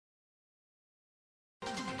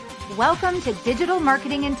Welcome to Digital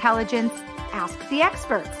Marketing Intelligence Ask the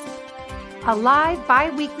Experts, a live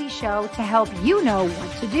bi-weekly show to help you know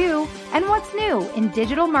what to do and what's new in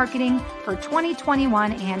digital marketing for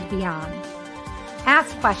 2021 and beyond.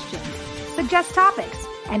 Ask questions, suggest topics,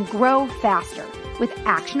 and grow faster with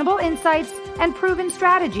actionable insights and proven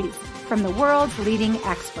strategies from the world's leading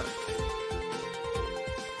experts.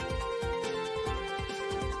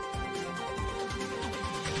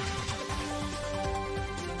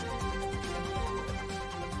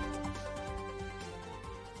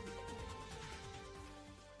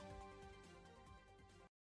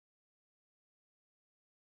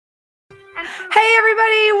 Hey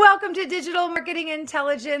everybody, welcome to Digital Marketing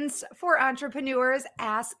Intelligence for Entrepreneurs,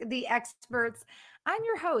 Ask the Experts. I'm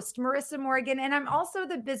your host, Marissa Morgan, and I'm also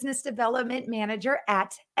the Business Development Manager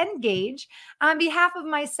at Engage. On behalf of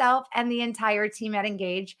myself and the entire team at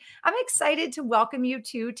Engage, I'm excited to welcome you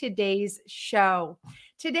to today's show.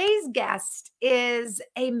 Today's guest is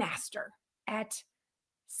a master at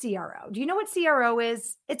CRO. Do you know what CRO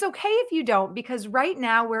is? It's okay if you don't, because right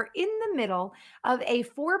now we're in the middle of a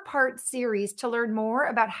 4-part series to learn more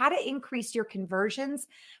about how to increase your conversions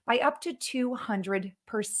by up to 200%.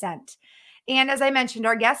 And as I mentioned,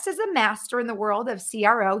 our guest is a master in the world of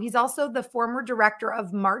CRO. He's also the former director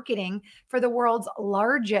of marketing for the world's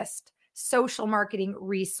largest social marketing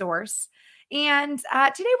resource. And today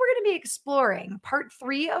we're going to be exploring part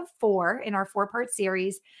 3 of 4 in our 4-part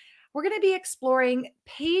series. We're going to be exploring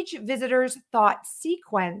page visitors thought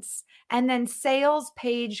sequence and then sales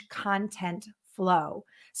page content flow.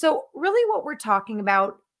 So really what we're talking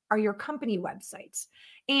about are your company websites.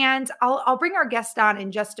 And I'll bring our guest on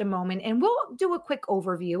in just a moment, and we'll do a quick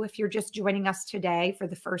overview if you're just joining us today for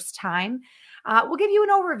the first time. We'll give you an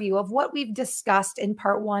overview of what we've discussed in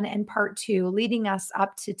part 1 and part 2, leading us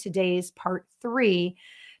up to today's part 3.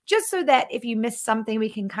 Just so that if you miss something, we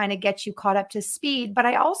can kind of get you caught up to speed. But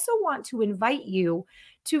I also want to invite you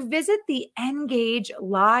to visit the Engage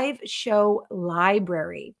live show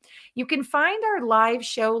library. You can find our live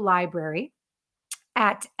show library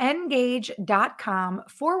at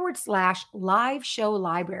engage.com/live show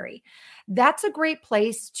library. That's a great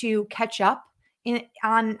place to catch up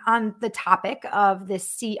on the topic of the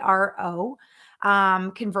CRO.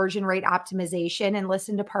 Conversion rate optimization, and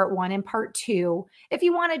listen to part 1 and part 2 if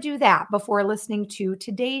you want to do that before listening to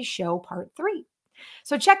today's show, part 3.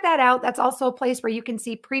 So check that out. That's also a place where you can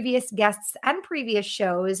see previous guests and previous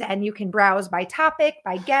shows, and you can browse by topic,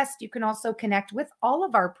 by guest. You can also connect with all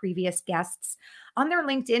of our previous guests on their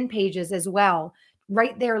LinkedIn pages as well,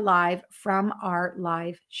 right there live from our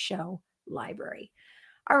live show library.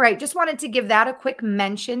 All right, just wanted to give that a quick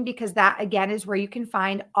mention because that, again, is where you can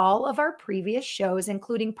find all of our previous shows,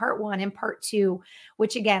 including part 1 and part 2,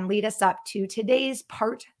 which again lead us up to today's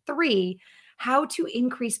part 3, how to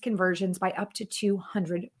increase conversions by up to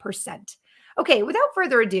 200%. Okay, without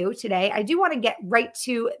further ado, today, I do want to get right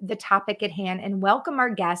to the topic at hand and welcome our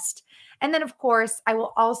guest. And then, of course, I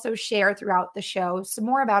will also share throughout the show some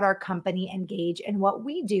more about our company, Engage, and what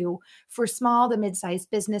we do for small to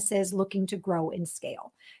mid-sized businesses looking to grow and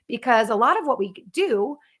scale. Because a lot of what we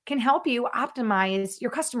do can help you optimize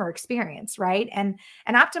your customer experience, right? And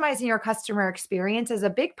optimizing your customer experience is a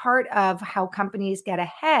big part of how companies get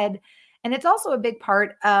ahead. And it's also a big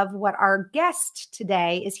part of what our guest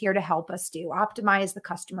today is here to help us do, optimize the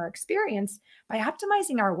customer experience by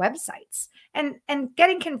optimizing our websites and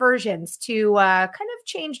getting conversions to kind of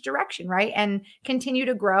change direction, right? And continue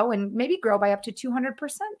to grow and maybe grow by up to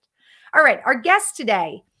 200%. All right, our guest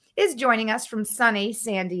today is joining us from sunny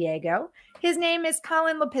San Diego. His name is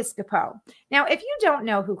Colin Lepiscopo. Now, if you don't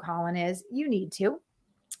know who Colin is, you need to.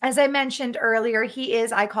 As I mentioned earlier,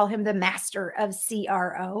 I call him the master of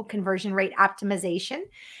CRO, conversion rate optimization.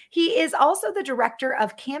 He is also the director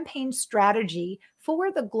of campaign strategy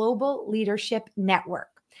for the Global Leadership Network.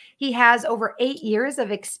 He has over 8 years of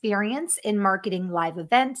experience in marketing live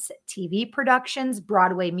events, TV productions,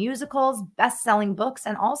 Broadway musicals, best-selling books,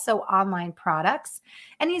 and also online products.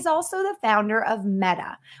 And he's also the founder of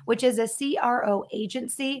Meta, which is a CRO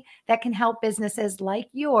agency that can help businesses like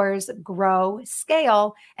yours grow,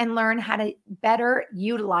 scale, and learn how to better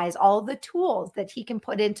utilize all of the tools that he can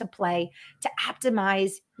put into play to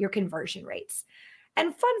optimize your conversion rates.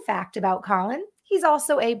 And fun fact about Colin, he's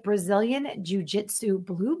also a Brazilian Jiu-Jitsu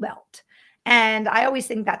blue belt. And I always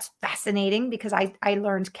think that's fascinating because I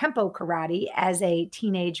learned Kempo karate as a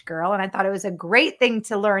teenage girl. And I thought it was a great thing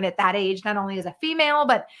to learn at that age, not only as a female,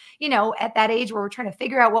 but, you know, at that age where we're trying to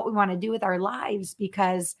figure out what we want to do with our lives.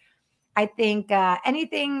 Because I think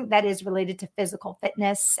anything that is related to physical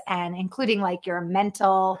fitness and including like your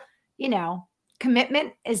mental, you know,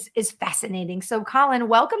 commitment is fascinating. So Colin,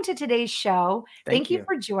 welcome to today's show. Thank you you.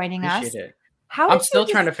 for joining Appreciate us. it. How I'm did still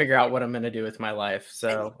you trying to figure out what I'm going to do with my life.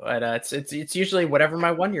 So it's usually whatever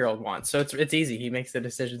my 1-year-old wants. So it's easy. He makes the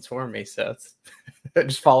decisions for me. So it's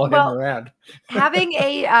just follow him well, around. having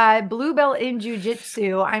a blue belt in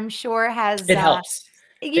jujitsu, I'm sure has It helps.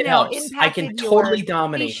 It helps. I can impacted your totally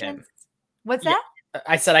dominate patience. him. What's Yeah. that?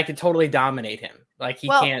 I said I could totally dominate him. Like he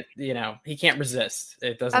Well, can't, he can't resist.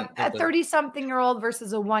 It doesn't. a 30-something-year-old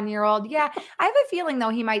versus a 1-year-old. Yeah, I have a feeling though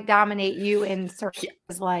he might dominate you in certain Yeah,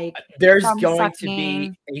 ways, like there's thumb going to be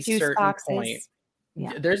sucking, a juice certain point. boxes.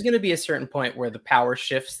 Yeah. There's going to be a certain point where the power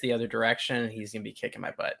shifts the other direction, and he's going to be kicking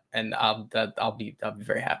my butt, and I'll be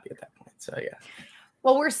very happy at that point. So yeah.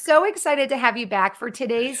 Well, we're so excited to have you back for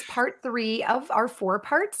today's part 3 of our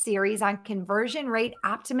 4-part series on conversion rate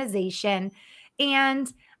optimization.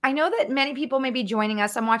 And I know that many people may be joining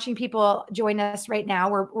us. I'm watching people join us right now.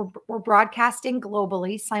 We're broadcasting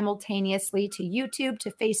globally, simultaneously to YouTube, to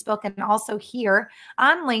Facebook, and also here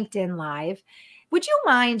on LinkedIn Live. Would you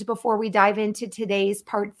mind, before we dive into today's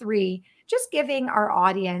part 3, just giving our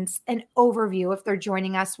audience an overview if they're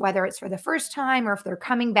joining us, whether it's for the first time or if they're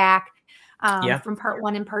coming back from part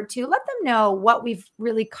 1 and part 2. Let them know what we've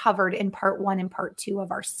really covered in part 1 and part 2 of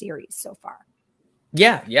our series so far.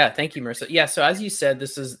 Yeah. Thank you, Marissa. Yeah. So as you said,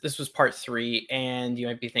 this was part 3, and you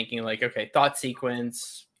might be thinking like, okay, thought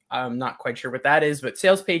sequence. I'm not quite sure what that is, but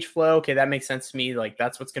sales page flow. Okay, that makes sense to me. Like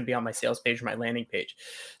that's what's going to be on my sales page or my landing page.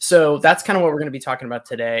 So that's kind of what we're going to be talking about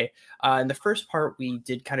today. In the first part, we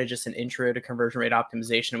did kind of just an intro to conversion rate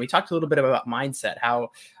optimization. And we talked a little bit about mindset,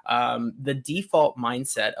 how the default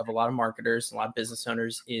mindset of a lot of marketers, a lot of business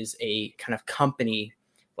owners is a kind of company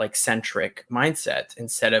like centric mindset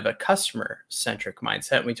instead of a customer centric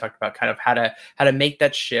mindset. And we talked about kind of how to make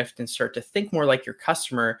that shift and start to think more like your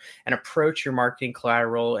customer and approach your marketing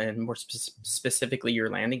collateral and more specifically your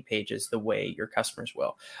landing pages the way your customers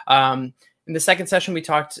will. In the second session, we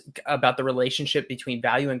talked about the relationship between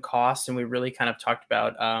value and cost, and we really kind of talked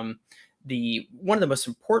about one of the most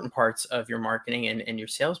important parts of your marketing and your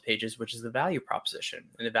sales pages, which is the value proposition.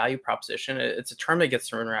 And the value proposition, it's a term that gets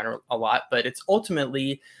thrown around a lot, but it's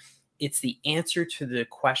the answer to the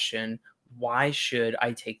question, why should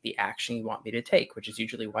I take the action you want me to take? Which is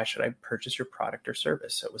usually, why should I purchase your product or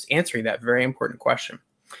service? So it was answering that very important question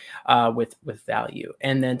with value.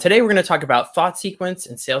 And then today we're going to talk about thought sequence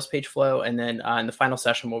and sales page flow. And then in the final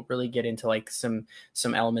session, we'll really get into like some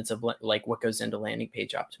elements of like what goes into landing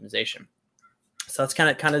page optimization. So that's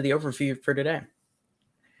kind of the overview for today.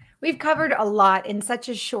 We've covered a lot in such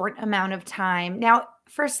a short amount of time. Now,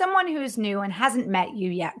 for someone who's new and hasn't met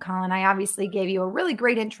you yet, Colin, I obviously gave you a really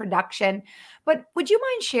great introduction, but would you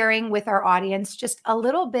mind sharing with our audience just a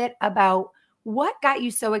little bit about what got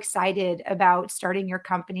you so excited about starting your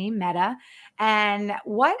company, Meta, and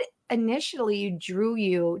what initially drew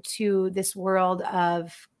you to this world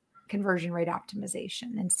of conversion rate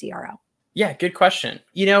optimization and CRO? Yeah, good question.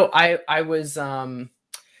 I was when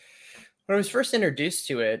I was first introduced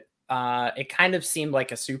to it, it kind of seemed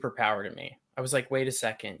like a superpower to me. I was like, wait a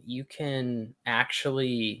second, you can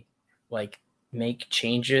actually like make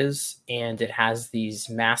changes and it has these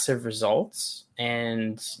massive results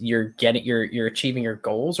and you're achieving your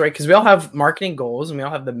goals, right? Because we all have marketing goals and we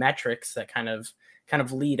all have the metrics that kind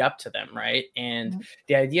of lead up to them, right? And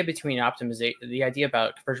the idea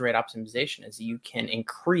about conversion rate optimization is you can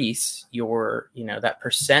increase your, that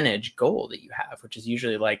percentage goal that you have, which is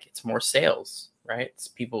usually like it's more sales, right? It's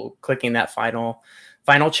people clicking that final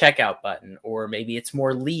checkout button, or maybe it's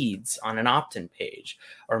more leads on an opt-in page,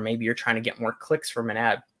 or maybe you're trying to get more clicks from an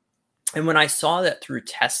ad. And when I saw that through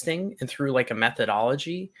testing and through like a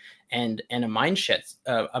methodology and a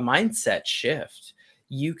mindset shift,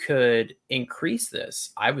 you could increase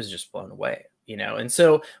this, I was just blown away, And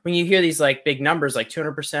so when you hear these like big numbers, like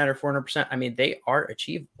 200% or 400%, I mean, they are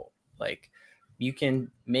achievable. Like you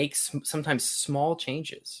can make sometimes small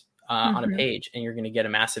changes on a page and you're going to get a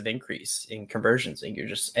massive increase in conversions. And you're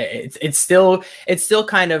just, it's still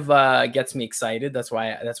kind of gets me excited. That's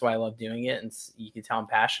why I love doing it. And you can tell I'm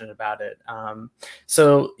passionate about it.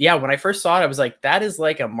 So yeah, when I first saw it, I was like, that is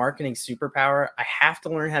like a marketing superpower. I have to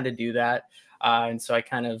learn how to do that. And so I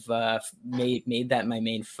kind of made that my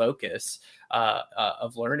main focus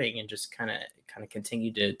of learning, and just kind of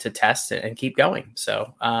continue to test it and keep going.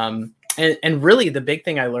 So and really the big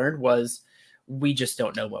thing I learned was we just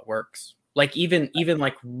don't know what works. Like even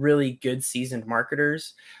like really good seasoned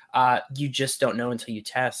marketers, you just don't know until you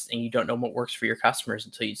test, and you don't know what works for your customers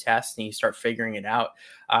until you test and you start figuring it out,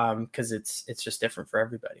 because it's just different for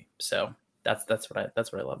everybody. So that's what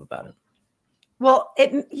I love about it. Well,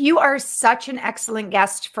 you are such an excellent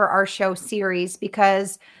guest for our show series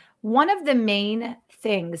because one of the main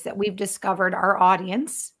things that we've discovered our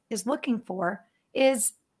audience is looking for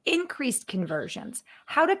is increased conversions,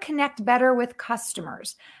 how to connect better with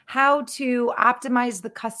customers, how to optimize the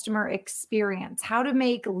customer experience, how to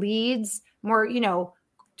make leads more,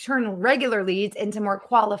 turn regular leads into more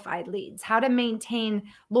qualified leads, how to maintain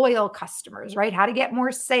loyal customers, right? How to get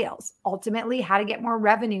more sales, ultimately, how to get more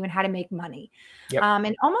revenue and how to make money. Yep.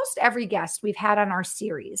 And almost every guest we've had on our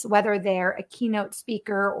series, whether they're a keynote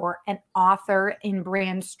speaker or an author in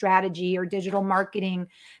brand strategy or digital marketing,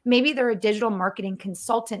 maybe they're a digital marketing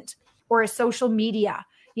consultant or a social media,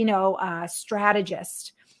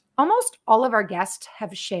 strategist. Almost all of our guests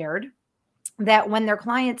have shared that when their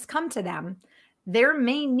clients come to them, their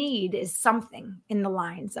main need is something in the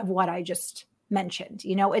lines of what I just mentioned.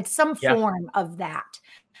 It's some form of that.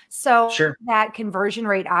 So that conversion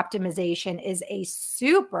rate optimization is a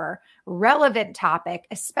super relevant topic,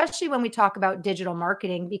 especially when we talk about digital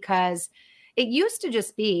marketing, because it used to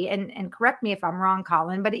just be, and correct me if I'm wrong,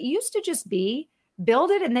 Colin, but it used to just be build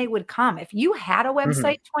it and they would come. If you had a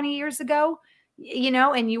website 20 years ago,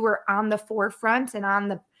 and you were on the forefront and on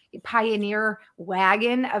the pioneer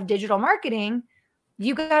wagon of digital marketing,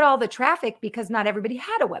 you got all the traffic because not everybody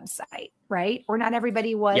had a website, right? Or not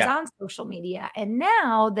everybody was on social media. And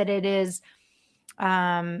now that it is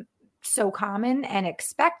so common and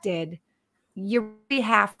expected, you really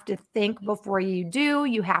have to think before you do.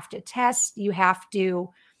 You have to test. You have to,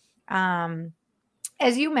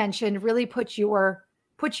 as you mentioned, really put your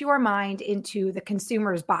mind into the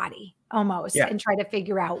consumer's body almost and try to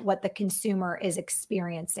figure out what the consumer is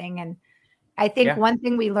experiencing. And I think one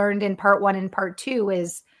thing we learned in part 1 and part 2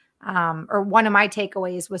 is, or one of my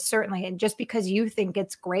takeaways was certainly, and just because you think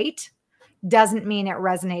it's great doesn't mean it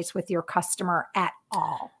resonates with your customer at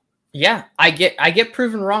all. Yeah, I get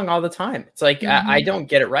proven wrong all the time. It's like I don't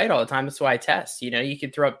get it right all the time. That's why I test. You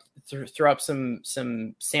could throw up some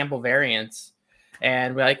sample variants,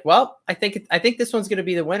 and we're like, well, I think this one's going to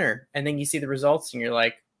be the winner, and then you see the results, and you're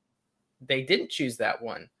like, they didn't choose that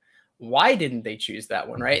one. Why didn't they choose that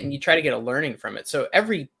one, right? And you try to get a learning from it. So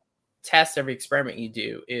every test, every experiment you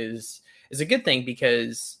do is a good thing,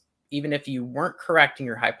 because even if you weren't correct in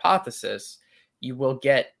your hypothesis, you will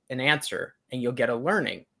get an answer and you'll get a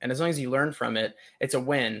learning. And as long as you learn from it, it's a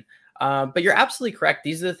win. But you're absolutely correct.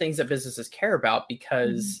 These are the things that businesses care about,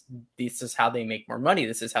 because this is how they make more money.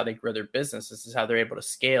 This is how they grow their business. This is how they're able to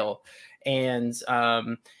scale. And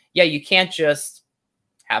you can't just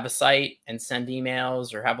have a site and send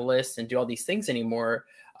emails or have a list and do all these things anymore.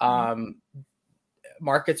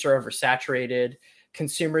 Markets are oversaturated.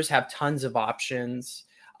 Consumers have tons of options.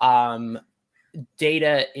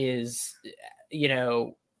 Data is,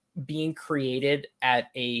 being created at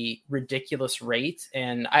a ridiculous rate.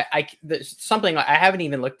 And there's something, I haven't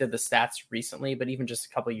even looked at the stats recently, but even just a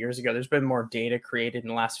couple of years ago, there's been more data created in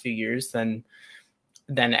the last few years than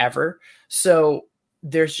ever. So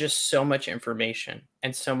there's just so much information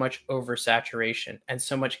and so much oversaturation and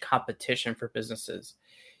so much competition for businesses.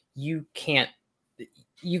 You can't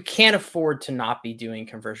afford to not be doing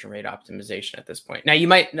conversion rate optimization at this point. Now, you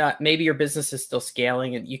might not, maybe your business is still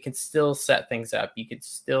scaling and you can still set things up. You could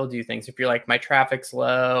still do things. If you're like, my traffic's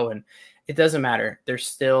low, and it doesn't matter, there's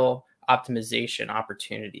still optimization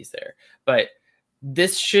opportunities there. But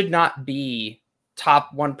this should not be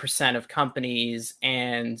top 1% of companies,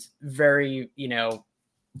 and very,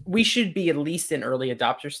 we should be at least in early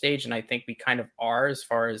adopter stage. And I think we kind of are as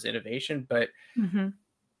far as innovation, but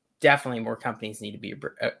definitely more companies need to be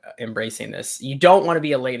embracing this. You don't want to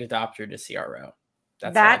be a late adopter to CRO.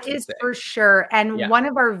 That is for sure. And one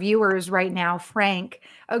of our viewers right now, Frank,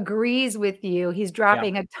 agrees with you. He's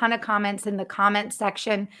dropping a ton of comments in the comment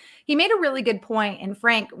section. He made a really good point. And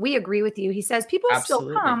Frank, we agree with you. He says people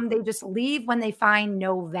still come, they just leave when they find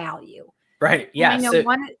no value. Right. Yeah. And I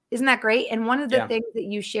know isn't that great? And one of the things that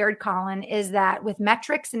you shared, Colin, is that with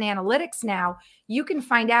metrics and analytics now, you can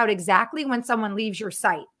find out exactly when someone leaves your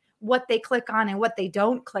site, what they click on and what they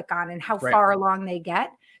don't click on, and how far along they get,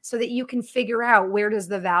 so that you can figure out where does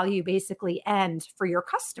the value basically end for your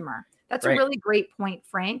customer. That's a really great point,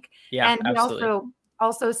 Frank. Yeah, and he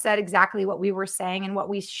also said exactly what we were saying and what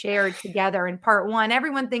we shared together in part 1.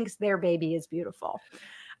 Everyone thinks their baby is beautiful.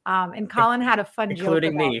 And Colin had a fun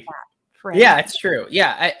including joke about me. that. Frank. Yeah, it's true.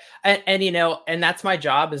 Yeah. And that's my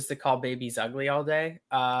job, is to call babies ugly all day.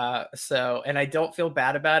 And I don't feel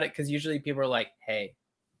bad about it, because usually people are like, hey,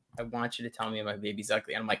 I want you to tell me my baby's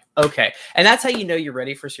ugly. And I'm like, okay. And that's how you know you're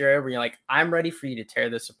ready for CRO, where you're like, I'm ready for you to tear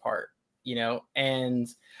this apart. and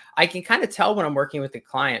I can kind of tell when I'm working with a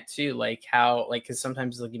client too, like how, like, cause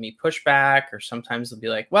sometimes they'll give me pushback, or sometimes they'll be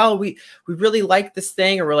like, well, we really like this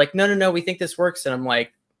thing. Or we're like, no, we think this works. And I'm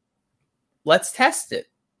like, let's test it,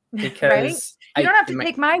 because right? You don't have to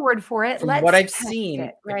take my word for it. From Let's what I've test seen,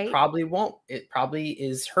 it, right? it probably won't. It probably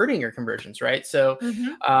is hurting your conversions, right? So,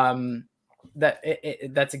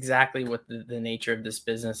 that's exactly what the nature of this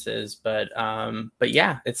business is. But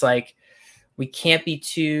yeah, it's like we can't be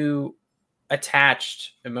too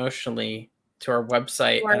attached emotionally to our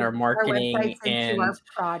website and our marketing and to our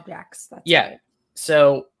projects. That's right.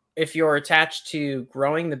 So if you're attached to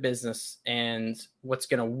growing the business and what's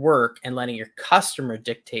going to work, and letting your customer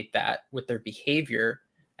dictate that with their behavior,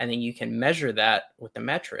 and then you can measure that with the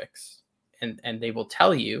metrics, and they will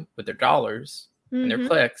tell you with their dollars and their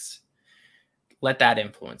clicks, let that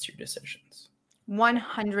influence your decisions.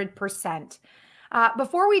 100%.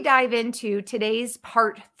 Before we dive into today's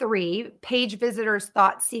part 3, page visitors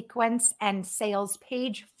thought sequence and sales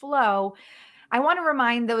page flow, I want to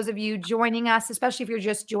remind those of you joining us, especially if you're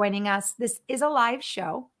just joining us, this is a live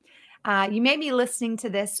show. You may be listening to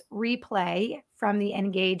this replay from the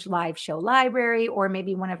Engage live show library, or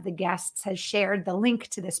maybe one of the guests has shared the link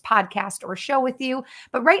to this podcast or show with you.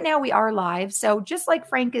 But right now we are live. So just like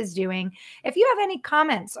Frank is doing, if you have any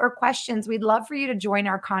comments or questions, we'd love for you to join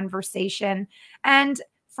our conversation. And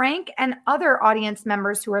Frank and other audience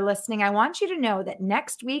members who are listening, I want you to know that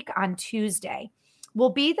next week on Tuesday will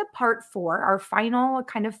be the part 4, our final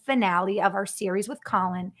kind of finale of our series with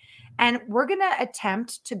Colin. And we're going to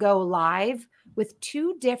attempt to go live with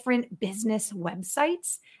 2 different business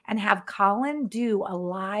websites and have Colin do a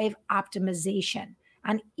live optimization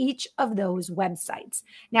on each of those websites.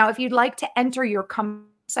 Now, if you'd like to enter your company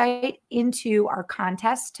site into our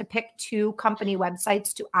contest to pick 2 company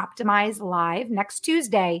websites to optimize live next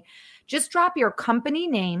Tuesday, just drop your company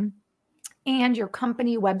name and your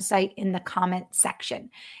company website in the comment section.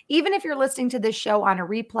 Even if you're listening to this show on a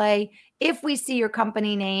replay, if we see your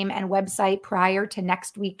company name and website prior to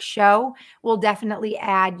next week's show, we'll definitely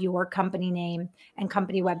add your company name and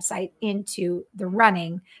company website into the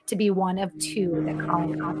running to be one of 2 that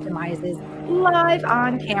Colin optimizes live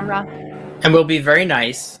on camera. And we'll be very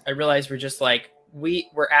nice. I realize we're just like,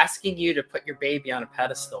 we're asking you to put your baby on a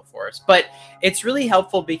pedestal for us, but it's really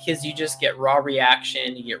helpful because you just get raw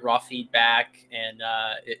reaction, you get raw feedback, and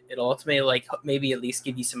it'll ultimately, like, maybe at least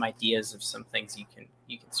give you some ideas of some things you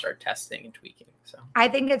can start testing and tweaking. So I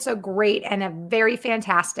think it's a great and a very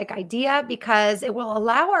fantastic idea, because it will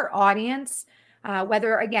allow our audience,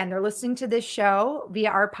 whether, again, they're listening to this show via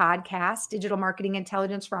our podcast, Digital Marketing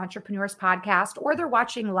Intelligence for Entrepreneurs podcast, or they're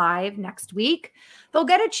watching live next week, they'll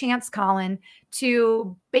get a chance, Colin,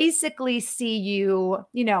 to basically see you,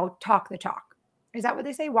 talk the talk. Is that what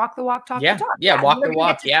they say? Walk the walk, talk the talk. Yeah, walk the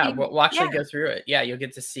walk. Yeah, we'll actually go through it. Yeah, you'll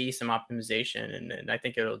get to see some optimization, and I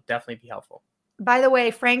think it'll definitely be helpful. By the way,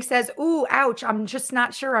 Frank says, ooh, ouch, I'm just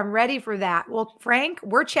not sure I'm ready for that. Well, Frank,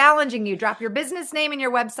 we're challenging you. Drop your business name and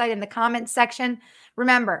your website in the comments section.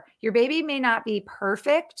 Remember, your baby may not be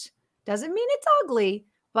perfect. Doesn't mean it's ugly,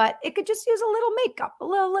 but it could just use a little makeup, a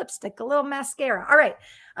little lipstick, a little mascara. All right,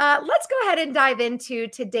 let's go ahead and dive into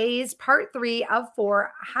today's part 3 of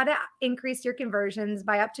 4, how to increase your conversions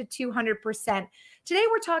by up to 200%. Today,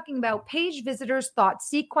 we're talking about page visitors thought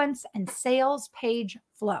sequence and sales page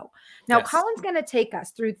flow. Now, Colin's going to take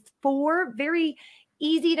us through 4 very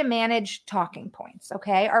easy to manage talking points.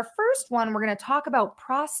 Okay. Our first one, we're going to talk about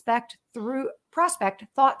prospect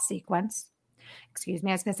thought sequence. Excuse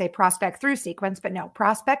me. I was going to say prospect through sequence, but no,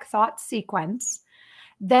 prospect thought sequence.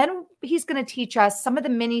 Then he's going to teach us some of the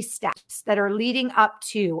mini steps that are leading up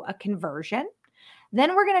to a conversion.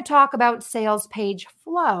 Then we're going to talk about sales page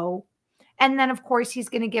flow. And then, of course, he's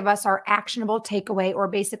going to give us our actionable takeaway, or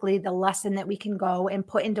basically the lesson that we can go and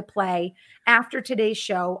put into play after today's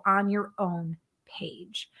show on your own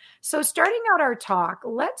page. So starting out our talk,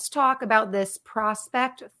 let's talk about this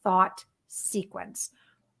prospect thought sequence.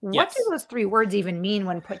 What do those 3 words even mean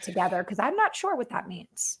when put together? Because I'm not sure what that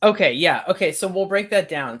means. Okay. Yeah. Okay. So we'll break that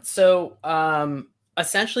down. So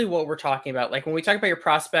essentially what we're talking about, like when we talk about your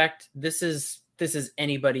prospect, this is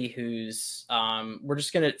anybody who's we're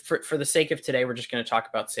just going to, for the sake of today, we're just going to talk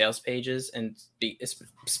about sales pages, and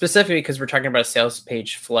specifically because we're talking about a sales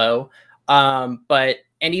page flow. But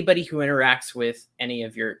anybody who interacts with any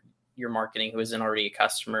of your marketing who isn't already a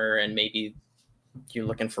customer, and maybe you're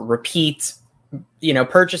looking for repeat,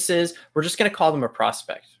 purchases, we're just going to call them a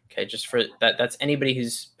prospect. Okay. Just for that. That's anybody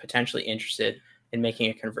who's potentially interested in making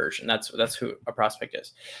a conversion. That's who a prospect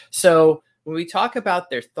is. So when we talk about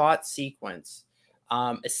their thought sequence,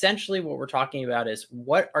 essentially what we're talking about is,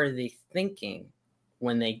 what are they thinking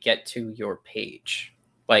when they get to your page?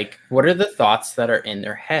 Like, what are the thoughts that are in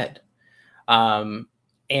their head?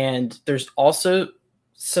 And there's also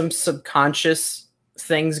some subconscious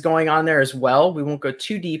things going on there as well. We won't go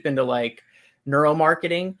too deep into like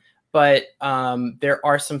neuromarketing, but there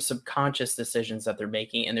are some subconscious decisions that they're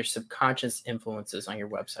making, and there's subconscious influences on your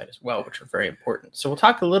website as well, which are very important. So we'll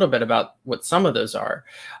talk a little bit about what some of those are.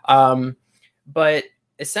 But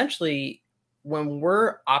essentially, when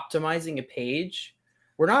we're optimizing a page,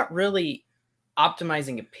 we're not really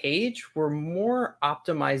optimizing a page. We're more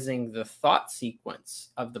optimizing the thought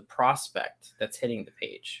sequence of the prospect that's hitting the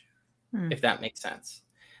page, if that makes sense.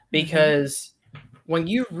 Because when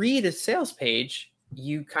you read a sales page,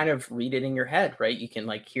 you kind of read it in your head, right? You can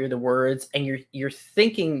like hear the words, and you're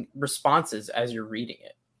thinking responses as you're reading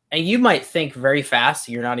it. And you might think very fast.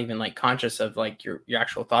 So you're not even like conscious of like your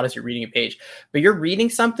actual thought as you're reading a page, but you're reading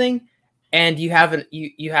something and you have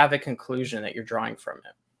a conclusion that you're drawing from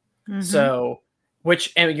it. So,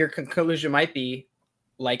 and your conclusion might be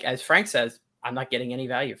like, as Frank says, I'm not getting any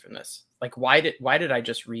value from this. Like, why did I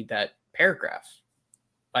just read that paragraph?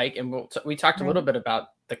 Like, and we talked a little bit about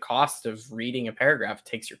the cost of reading a paragraph. It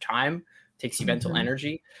takes your time, takes you mental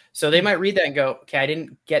energy. So they might read that and go, okay, I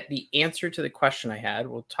didn't get the answer to the question I had.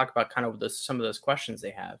 We'll talk about kind of some of those questions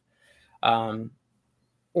they have.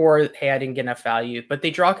 Or, hey, I didn't get enough value, but they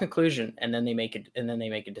draw a conclusion and then they make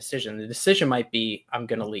a decision. The decision might be, I'm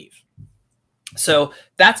going to leave. So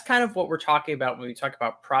that's kind of what we're talking about when we talk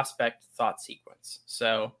about prospect thought sequence.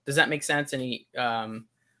 So does that make sense?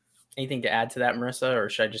 Anything to add to that, Marissa, or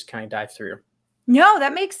should I just kind of dive through? No,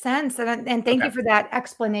 that makes sense. And thank you for that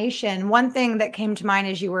explanation. One thing that came to mind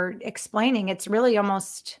as you were explaining, it's really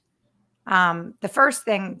almost the first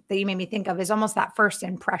thing that you made me think of is almost that first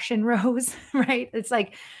impression, Rose, right? It's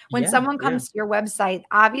like when someone comes to your website,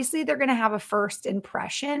 obviously they're going to have a first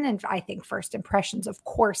impression. And I think first impressions, of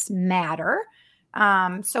course, matter.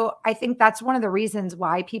 So I think that's one of the reasons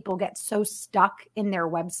why people get so stuck in their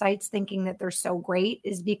websites thinking that they're so great,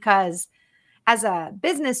 is because as a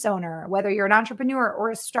business owner, whether you're an entrepreneur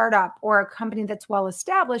or a startup or a company that's well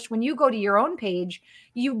established, when you go to your own page,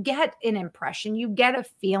 you get an impression, you get a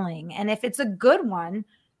feeling. And if it's a good one,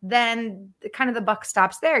 then kind of the buck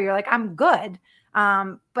stops there. You're like, I'm good.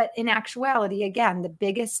 But in actuality, again, the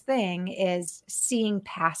biggest thing is seeing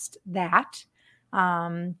past that,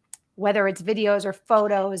 whether it's videos or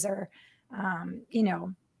photos or,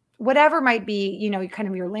 whatever might be, kind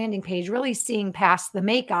of your landing page, really seeing past the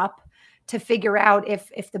makeup to figure out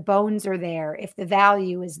if the bones are there, if the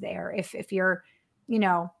value is there, if you're,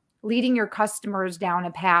 leading your customers down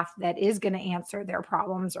a path that is going to answer their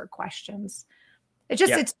problems or questions. It's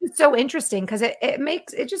just so interesting because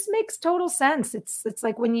it just makes total sense. It's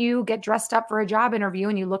like when you get dressed up for a job interview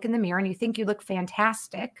and you look in the mirror and you think you look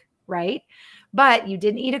fantastic, right? But you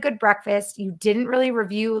didn't eat a good breakfast. You didn't really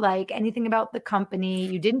review like anything about the company.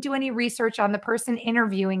 You didn't do any research on the person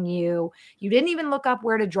interviewing you. You didn't even look up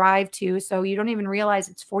where to drive to. So you don't even realize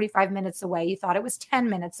it's 45 minutes away. You thought it was 10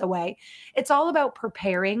 minutes away. It's all about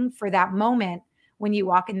preparing for that moment when you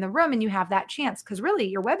walk in the room and you have that chance. Because really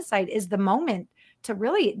your website is the moment to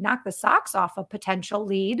really knock the socks off a potential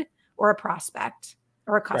lead or a prospect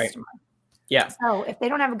or a customer. Right. Yeah. So if they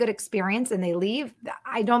don't have a good experience and they leave,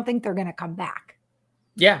 I don't think they're going to come back.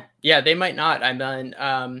 Yeah. Yeah. They might not. I mean,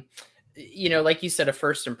 like you said, a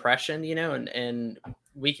first impression, and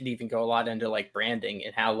we could even go a lot into like branding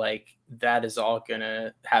and how like that is all going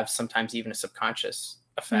to have sometimes even a subconscious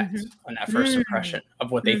effect on that first impression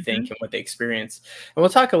of what they think and what they experience. And we'll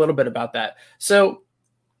talk a little bit about that. So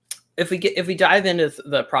if we dive into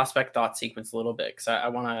the prospect thought sequence a little bit, because I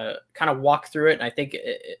want to kind of walk through it. And I think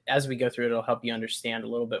as we go through it, it'll help you understand a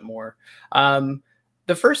little bit more.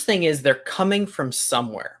 The first thing is they're coming from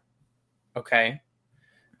somewhere. Okay.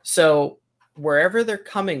 So wherever they're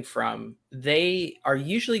coming from, they are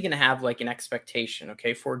usually going to have like an expectation.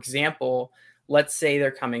 Okay. For example, let's say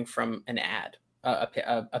they're coming from an ad,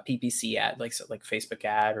 a PPC ad, like Facebook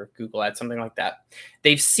ad or Google ad, something like that.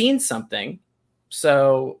 They've seen something.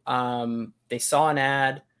 So they saw an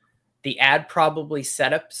ad. The ad probably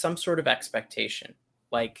set up some sort of expectation,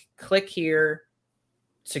 like click here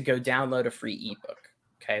to go download a free ebook.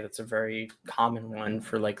 Okay, that's a very common one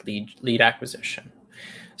for like lead acquisition.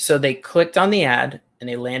 So they clicked on the ad and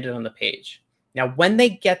they landed on the page. Now, when they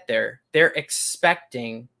get there, they're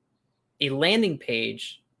expecting a landing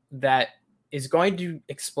page that is going to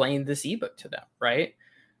explain this ebook to them, right?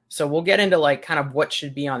 So we'll get into like kind of what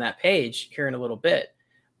should be on that page here in a little bit.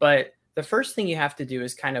 But the first thing you have to do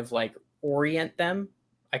is kind of like orient them.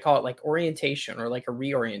 I call it like orientation or like a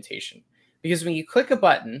reorientation. Because when you click a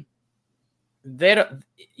button,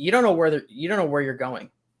 you don't know where you're going.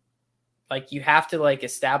 Like, you have to like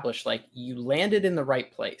establish like you landed in the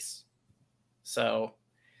right place. So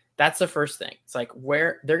that's the first thing. It's like,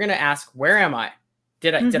 where they're going to ask, where am I?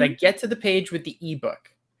 Did I get to the page with the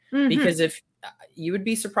ebook? Because if you would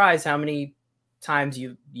be surprised how many times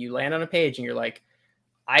you land on a page and you're like,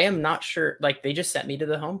 I am not sure. Like, they just sent me to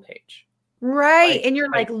the homepage. Right. Like, and you're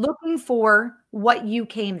like looking for what you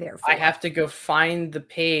came there for. I have to go find the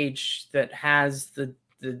page that has the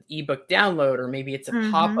ebook download, or maybe it's a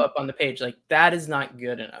pop-up on the page. Like, that is not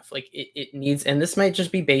good enough. Like, it needs, and this might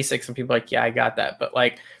just be basic. Some people are like, yeah, I got that. But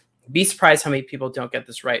like, be surprised how many people don't get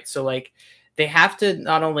this right. So like, they have to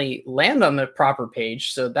not only land on the proper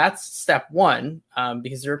page. So that's step one,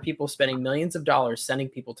 because there are people spending millions of dollars sending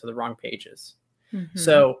people to the wrong pages.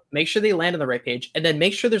 So make sure they land on the right page, and then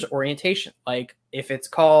make sure there's orientation. Like, if it's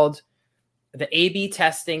called the A/B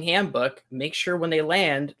testing handbook, make sure when they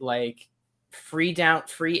land, like, free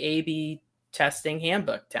A/B testing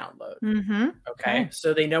handbook download. Okay.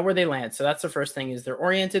 So they know where they land. So that's the first thing, is they're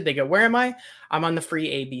oriented. They go, where am I? I'm on the free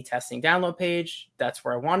A/B testing download page. That's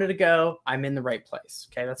where I wanted to go. I'm in the right place.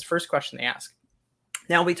 Okay. That's the first question they ask.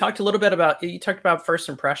 Now, we talked a little bit about, you talked about first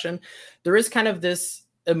impression. There is kind of this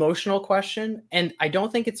emotional question, and I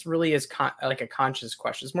don't think it's really as like a conscious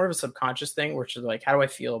question. It's more of a subconscious thing, which is like, how do I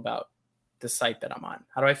feel about the site that I'm on?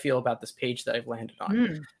 How do I feel about this page that I've landed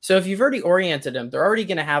on? So if you've already oriented them, they're already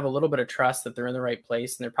going to have a little bit of trust that they're in the right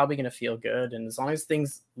place, and they're probably going to feel good. And as long as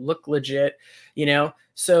things look legit,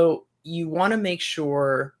 so you want to make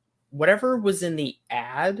sure whatever was in the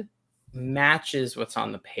ad matches what's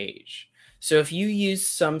on the page. So if you use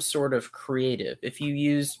some sort of creative, if you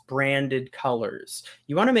use branded colors,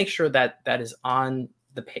 you want to make sure that that is on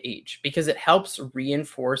the page, because it helps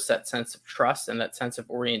reinforce that sense of trust and that sense of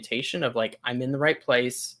orientation of like, I'm in the right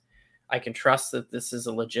place. I can trust that this is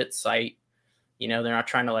a legit site. They're not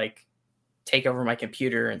trying to like take over my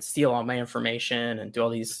computer and steal all my information and do all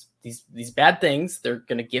these bad things. They're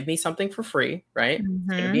going to give me something for free, right? It's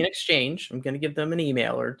going to be an exchange. I'm going to give them an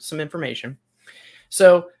email or some information.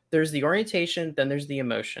 So there's the orientation, then there's the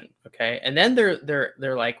emotion. Okay. And then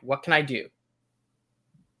they're like, what can I do?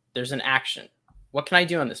 There's an action. What can I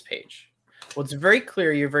do on this page? Well, it's very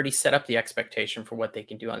clear you've already set up the expectation for what they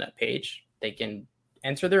can do on that page. They can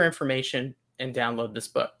enter their information and download this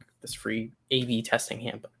book, this free A/B testing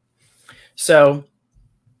handbook. So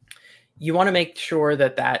you want to make sure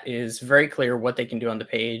that that is very clear what they can do on the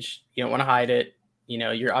page. You don't want to hide it.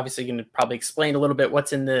 You're obviously going to probably explain a little bit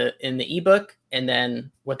what's in the ebook, and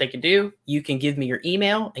then what they can do. You can give me your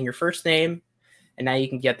email and your first name, and now you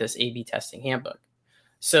can get this A/B testing handbook.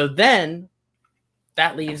 So then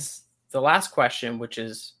that leaves the last question, which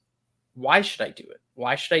is, why should I do it?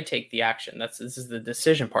 Why should I take the action? This is the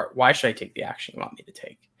decision part. Why should I take the action you want me to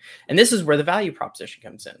take? And this is where the value proposition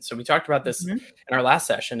comes in. So we talked about this in our last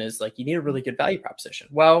session, is like, you need a really good value proposition.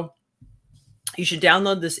 Well, you should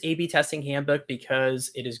download this A/B testing handbook, because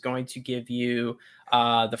it is going to give you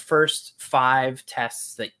the first 5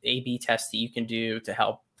 tests, that A/B tests that you can do to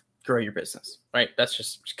help grow your business, right? That's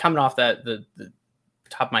just coming off the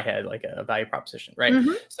top of my head, like a value proposition, right?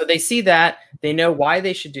 So they see that, they know why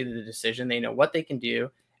they should do the decision, they know what they can do,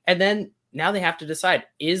 and then now they have to decide,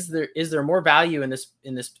 is there more value in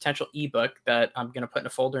this potential ebook that I'm going to put in a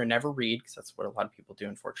folder and never read, because that's what a lot of people do,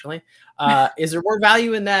 unfortunately. Is there more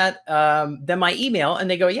value in that than my email? And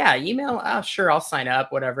they go, yeah, email, sure, I'll sign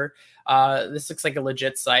up, whatever. This looks like a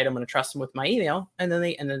legit site. I'm going to trust them with my email. And then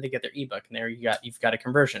they get their ebook, and there you've got a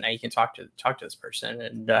conversion. Now you can talk to this person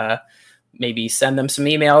and maybe send them some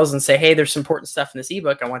emails and say, hey, there's some important stuff in this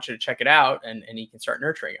ebook. I want you to check it out, and you can start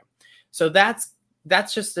nurturing them. So that's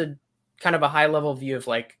just a kind of a high level view of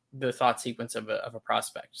like the thought sequence of a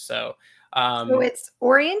prospect. So it's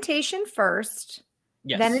orientation first,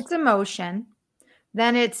 yes. Then it's emotion,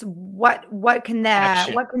 then it's what can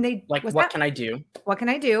they like, what can I do? What can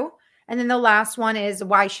I do? And then the last one is,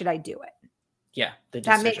 why should I do it? Yeah, the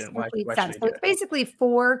decision. That makes complete sense. So it's basically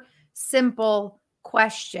 4 simple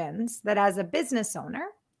questions that, as a business owner,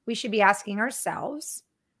 we should be asking ourselves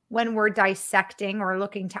when we're dissecting or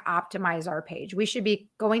looking to optimize our page. We should be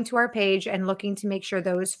going to our page and looking to make sure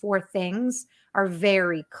those 4 things are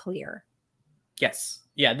very clear. Yes.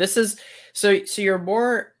 Yeah. This is so you're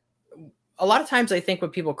more, a lot of times I think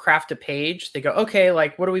when people craft a page, they go, okay,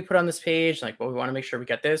 like, what do we put on this page? Like, well, we want to make sure we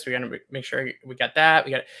got this. We got to make sure we got that.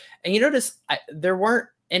 And you notice there weren't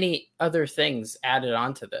any other things added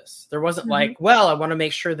onto this. There wasn't like, well, I want to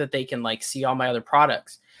make sure that they can like see all my other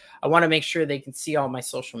products. I want to make sure they can see all my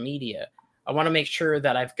social media. I want to make sure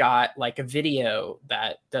that I've got like a video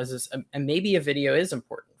that does this. And maybe a video is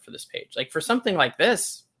important for this page. Like for something like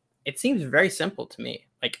this, it seems very simple to me.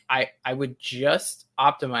 Like I would just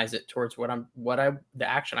optimize it towards the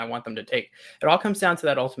action I want them to take. It all comes down to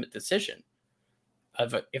that ultimate decision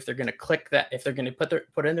of if they're going to click that, if they're going to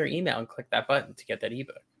put in their email and click that button to get that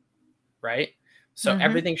ebook, right? So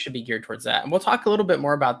everything should be geared towards that. And we'll talk a little bit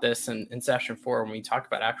more about this in session 4 when we talk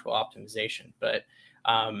about actual optimization. But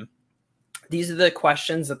these are the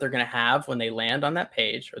questions that they're going to have when they land on that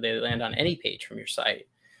page, or they land on any page from your site.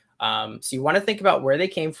 So you want to think about where they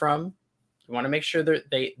came from. You want to make sure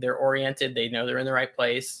they're oriented. They know they're in the right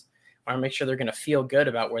place. You want to make sure they're going to feel good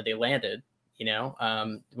about where they landed. You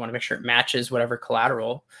want to make sure it matches whatever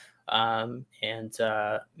collateral, and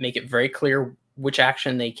make it very clear which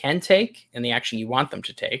action they can take and the action you want them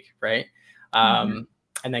to take, right? And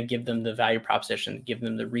then give them the value proposition, give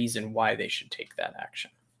them the reason why they should take that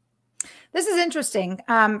action. This is interesting.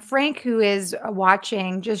 Frank, who is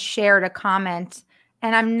watching, just shared a comment,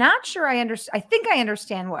 and I'm not sure I understand. I think I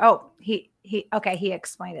understand what, he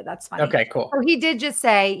explained it. That's funny. Okay, cool. So he did just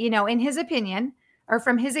say, in his opinion, or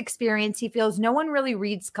from his experience, he feels no one really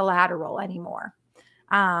reads collateral anymore.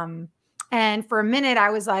 And for a minute, I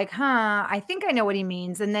was like, I think I know what he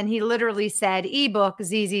means. And then he literally said, ebook,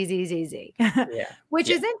 Z. Which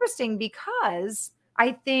is interesting, because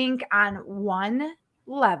I think on one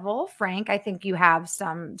level, Frank, I think you have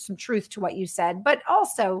some truth to what you said, but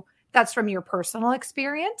also that's from your personal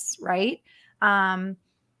experience, right?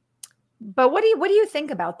 But what do you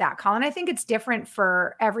think about that, Colin? I think it's different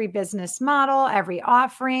for every business model, every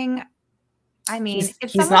offering. I mean,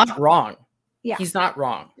 he's not wrong. Yeah, he's not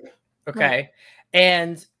wrong. Okay. Right.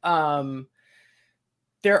 And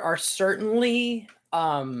there are certainly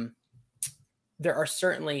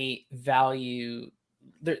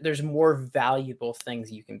there's more valuable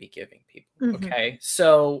things you can be giving people. Okay.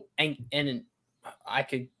 So, and I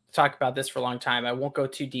could talk about this for a long time. I won't go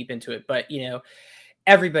too deep into it, but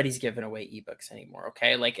everybody's giving away ebooks anymore.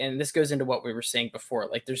 Okay. Like, and this goes into what we were saying before,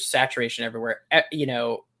 like there's saturation everywhere.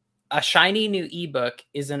 A shiny new ebook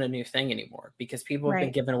isn't a new thing anymore, because people have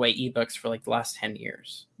been giving away ebooks for like the last 10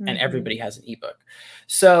 years and everybody has an ebook.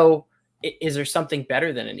 So is there something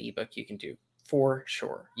better than an ebook you can do? For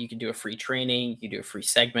sure. You can do a free training, you can do a free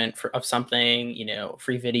segment of something,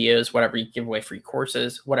 free videos, whatever. You give away free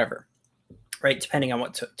courses, whatever, right? Depending on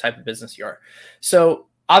what type of business you are. So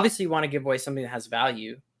obviously you want to give away something that has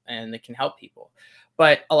value and that can help people.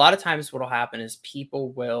 But a lot of times what will happen is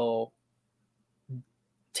people will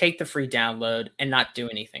take the free download and not do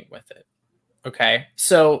anything with it. Okay.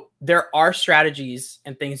 So there are strategies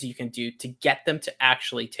and things you can do to get them to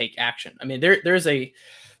actually take action. I mean, there's a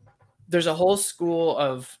whole school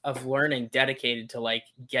of learning dedicated to like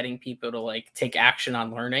getting people to like take action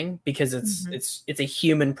on learning, because it's a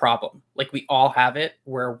human problem. Like we all have it,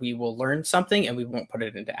 where we will learn something and we won't put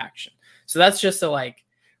it into action. So that's just a like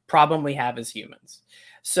problem we have as humans.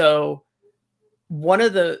 So what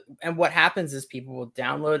happens is people will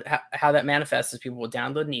download, how that manifests is people will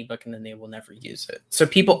download an ebook and then they will never use it. So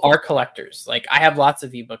people are collectors. Like I have lots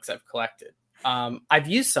of ebooks I've collected. I've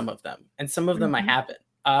used some of them and some of them I haven't.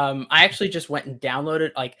 I actually just went and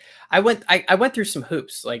downloaded, like I went through some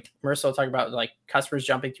hoops. Like Marissa will talk about like customers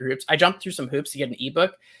jumping through hoops. I jumped through some hoops to get an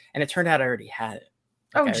ebook, and it turned out I already had it.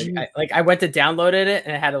 Like, I went to downloaded it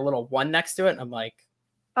and it had a little 1 next to it. And I'm like,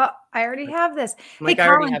 I already have this. I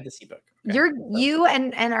already have this ebook. Okay. You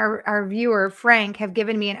and our viewer, Frank, have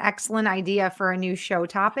given me an excellent idea for a new show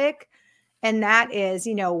topic. And that is,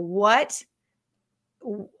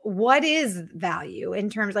 what is value in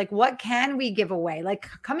terms, like, what can we give away? Like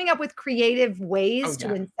coming up with creative ways to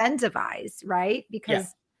incentivize, right?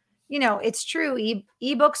 Because, it's true.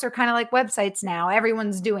 Ebooks are kind of like websites now.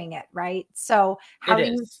 Everyone's doing it, right? So how do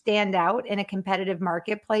you stand out in a competitive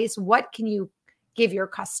marketplace? What can you give your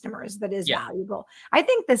customers that is valuable? I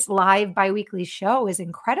think this live biweekly show is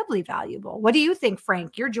incredibly valuable. What do you think,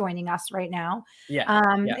 Frank? You're joining us right now.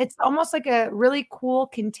 It's almost like a really cool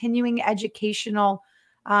continuing educational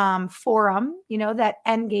forum, that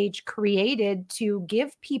Engage created to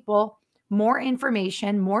give people more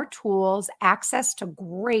information, more tools, access to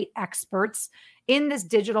great experts in this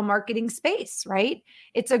digital marketing space, right?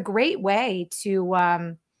 It's a great way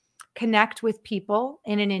to connect with people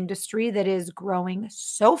in an industry that is growing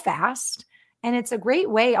so fast. And it's a great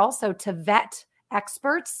way also to vet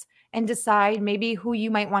experts and decide maybe who you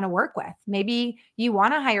might want to work with. Maybe you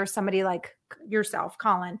want to hire somebody like yourself,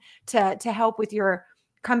 Colin, to help with your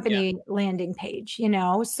company landing page,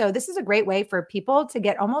 So this is a great way for people to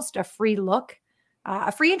get almost a free look,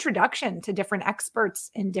 a free introduction to different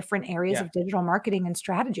experts in different areas of digital marketing and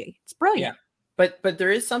strategy. It's brilliant. But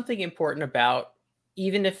there is something important about,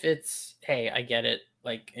 even if it's, hey, I get it,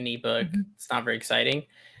 like an ebook, it's not very exciting.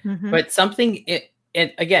 Mhm. But something it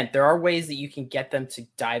and again, there are ways that you can get them to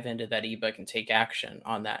dive into that ebook and take action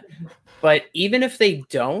on that. But even if they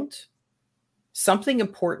don't, something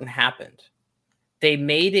important happened. They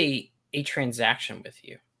made a transaction with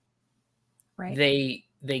you. Right.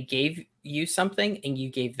 They gave you something and you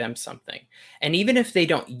gave them something. And even if they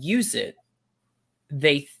don't use it,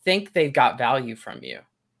 they think they've got value from you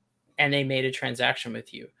and they made a transaction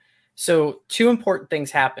with you. So two important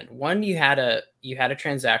things happened. One, you had a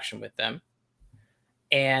transaction with them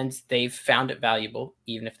and they found it valuable,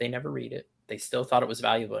 even if they never read it. They still thought it was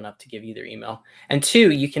valuable enough to give you their email. And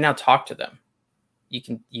two, you can now talk to them. You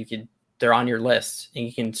can they're on your list and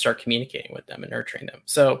you can start communicating with them and nurturing them.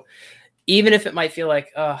 So even if it might feel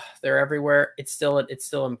like they're everywhere, it's still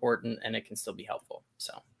important and it can still be helpful.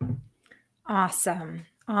 So Awesome.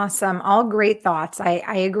 Awesome. All great thoughts.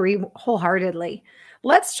 I agree wholeheartedly.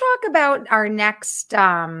 Let's talk about our next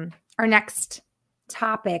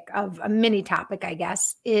topic, of a mini topic, I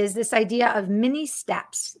guess, is this idea of mini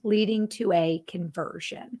steps leading to a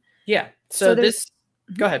conversion. yeah. So this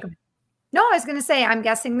go ahead. No, I was going to say, I'm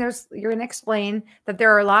guessing you're going to explain that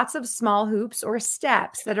there are lots of small hoops or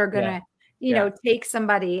steps that are going to, take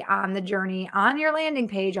somebody on the journey on your landing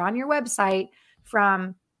page, on your website,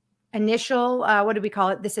 from initial, what do we call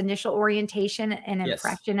it? This initial orientation and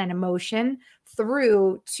impression and emotion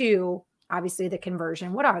through to obviously the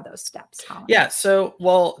conversion. What are those steps, Colin? Yeah. So,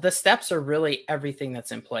 well, the steps are really everything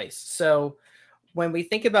that's in place. So when we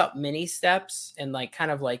think about mini steps and like kind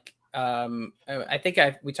of like, I think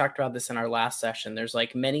we talked about this in our last session. There's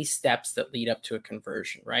like many steps that lead up to a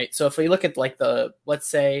conversion, right? So if we look at like let's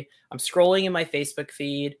say I'm scrolling in my Facebook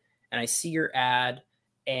feed and I see your ad,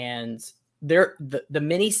 and the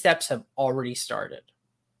mini steps have already started,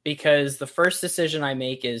 because the first decision I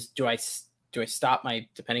make is, do I stop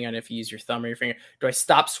depending on if you use your thumb or your finger, do I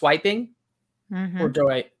stop swiping, or do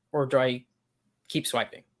I keep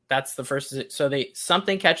swiping? That's the first. So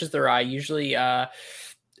something catches their eye. Usually,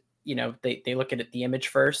 they look at the image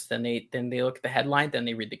first, then they look at the headline, then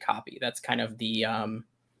they read the copy. That's kind of the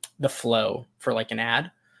flow for like an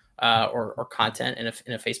ad or content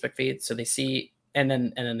in a Facebook feed. So they see, and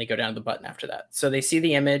then they go down to the button after that. So they see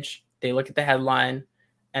the image, they look at the headline,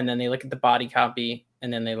 and then they look at the body copy,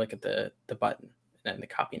 and then they look at the button and then the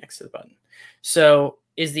copy next to the button. So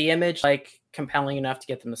is the image like compelling enough to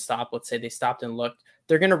get them to stop? Let's say they stopped and looked.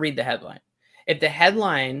 They're going to read the headline. If the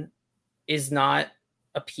headline is not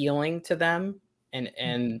appealing to them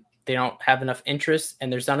and they don't have enough interest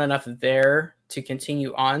and there's not enough there to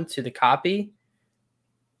continue on to the copy,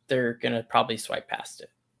 they're going to probably swipe past it.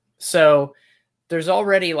 So there's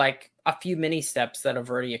already like a few mini steps that have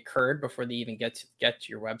already occurred before they even get to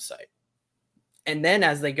your website. And then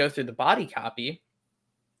as they go through the body copy,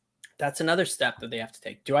 that's another step that they have to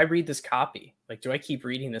take. Do I read this copy? Like, do I keep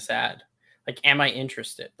reading this ad? Like, am I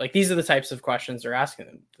interested? Like, these are the types of questions they're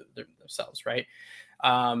asking themselves, right?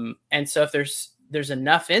 And so if there's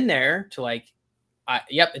enough in there to like,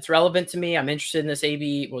 yep, it's relevant to me. I'm interested in this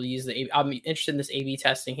A/B. I'm interested in this A/B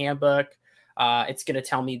testing handbook. It's going to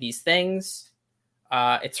tell me these things.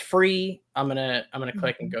 It's free. I'm gonna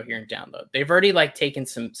click and go here and download. They've already like taken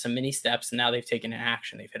some mini steps, and now they've taken an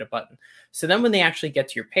action. They've hit a button. So then when they actually get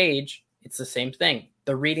to your page, it's the same thing.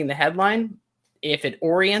 They're reading the headline. If it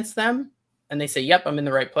orients them and they say, yep, I'm in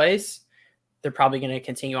the right place, they're probably going to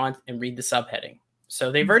continue on and read the subheading.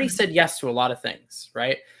 So they've already said yes to a lot of things,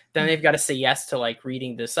 right? Then they've got to say yes to like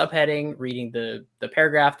reading the subheading, reading the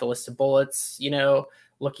paragraph, the list of bullets,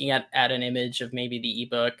 looking at an image of maybe the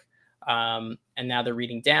ebook. And now they're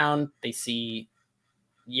reading down. They see,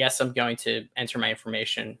 yes, I'm going to enter my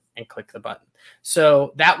information and click the button.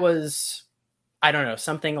 So that was, I don't know,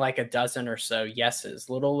 something like a dozen or so yeses,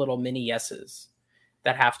 little mini yeses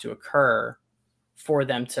that have to occur for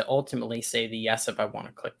them to ultimately say the yes if I want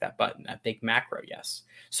to click that button, that big macro yes.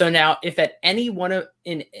 So now if at any one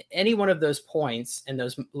of those points and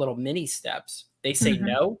those little mini steps, they say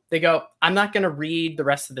no, they go, I'm not going to read the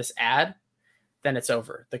rest of this ad, then it's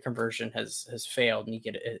over. The conversion has failed and you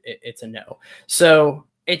get it's a no. So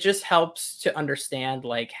it just helps to understand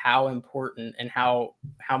like how important and how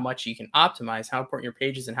much you can optimize, how important your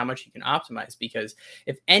page is and how much you can optimize. Because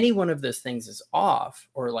if any one of those things is off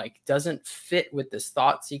or like doesn't fit with this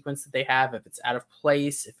thought sequence that they have, if it's out of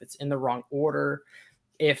place, if it's in the wrong order,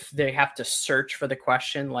 if they have to search for the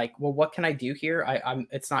question, like, well, what can I do here?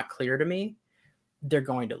 It's not clear to me. They're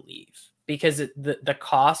going to leave because the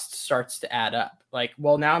cost starts to add up. Like,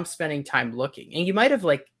 well, now I'm spending time looking, and you might have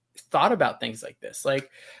like thought about things like this.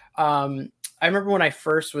 Like, I remember when I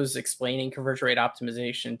first was explaining conversion rate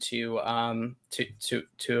optimization to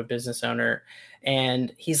a business owner,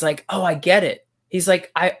 and he's like, "Oh, I get it. He's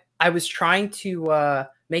like, I was trying to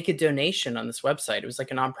make a donation on this website. It was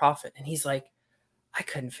like a nonprofit. And he's like, I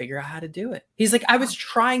couldn't figure out how to do it. He's like, I was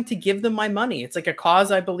trying to give them my money. It's like a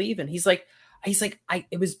cause I believe in. He's like,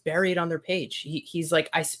 it was buried on their page. He's like,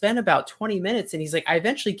 I spent about 20 minutes and he's like, I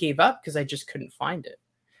eventually gave up because I just couldn't find it.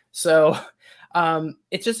 So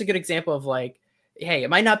it's just a good example of like, hey, it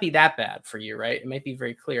might not be that bad for you, right? It might be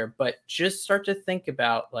very clear, but just start to think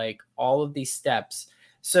about like all of these steps.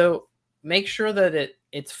 So make sure that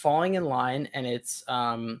it's falling in line and it's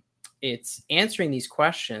answering these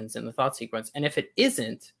questions in the thought sequence. And if it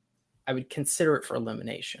isn't, I would consider it for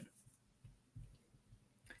elimination.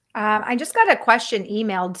 I just got a question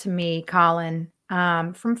emailed to me, Colin,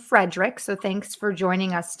 from Frederick. So thanks for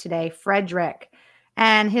joining us today, Frederick.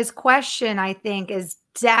 And his question, I think, is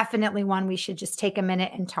definitely one we should just take a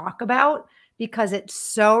minute and talk about because it's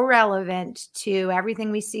so relevant to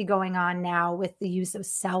everything we see going on now with the use of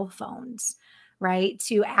cell phones, right,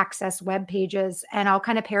 to access web pages. And I'll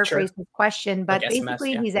kind of paraphrase his question, but like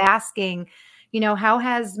basically he's asking, how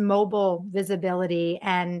has mobile visibility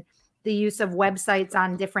and the use of websites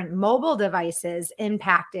on different mobile devices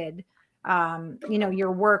impacted,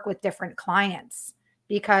 your work with different clients?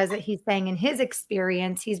 Because he's saying in his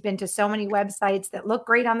experience, he's been to so many websites that look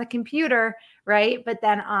great on the computer, right? But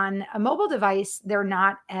then on a mobile device, they're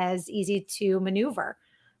not as easy to maneuver.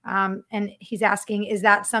 And he's asking, is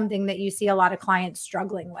that something that you see a lot of clients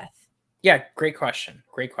struggling with? Yeah, great question.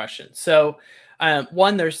 Great question. So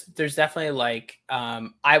one, there's definitely like,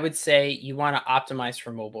 I would say you want to optimize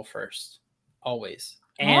for mobile first, always.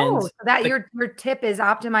 And so that your tip is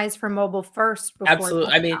optimize for mobile first.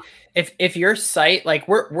 Absolutely. I mean, if your site, like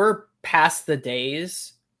we're past the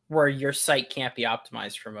days where your site can't be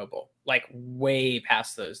optimized for mobile, like way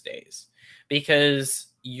past those days, because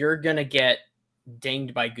you're going to get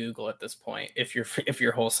dinged by Google at this point if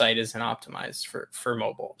your whole site isn't optimized for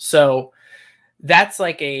mobile. So that's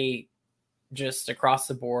like just across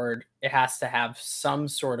the board, it has to have some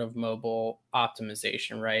sort of mobile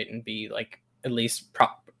optimization, right? And be like at least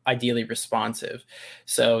ideally responsive.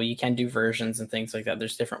 So you can do versions and things like that.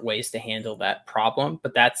 There's different ways to handle that problem,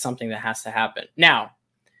 but that's something that has to happen. Now,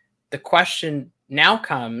 the question now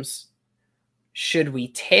comes, should we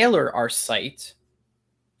tailor our site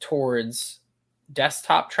towards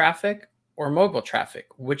desktop traffic or mobile traffic?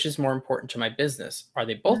 Which is more important to my business? Are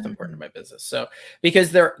they both important to my business? So,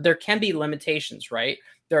 because there can be limitations, right?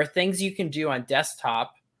 There are things you can do on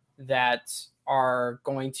desktop that are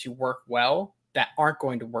going to work well that aren't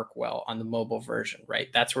going to work well on the mobile version, right?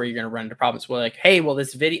 That's where you're going to run into problems. Well, like, hey, well,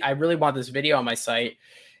 this video, I really want this video on my site.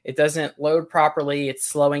 It doesn't load properly. It's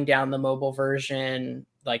slowing down the mobile version.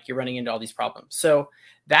 Like you're running into all these problems. So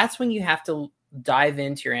that's when you have to dive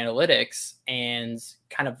into your analytics and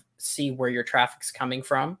kind of see where your traffic's coming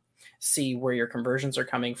from, see where your conversions are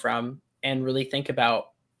coming from, and really think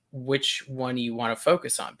about which one you want to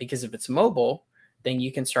focus on. Because if it's mobile, then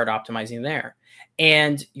you can start optimizing there.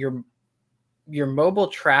 And your mobile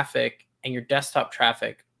traffic and your desktop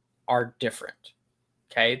traffic are different.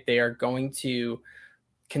 Okay. They are going to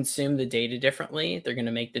consume the data differently. They're going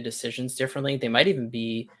to make the decisions differently. They might even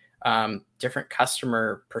be different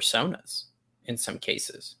customer personas in some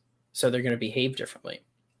cases. So they're going to behave differently.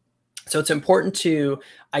 So it's important to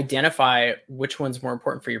identify which one's more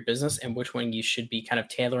important for your business and which one you should be kind of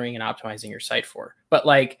tailoring and optimizing your site for. But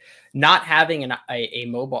like not having a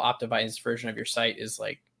mobile optimized version of your site is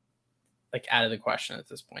like out of the question at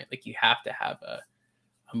this point. Like you have to have a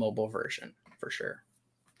mobile version for sure.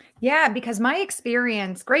 Yeah, because my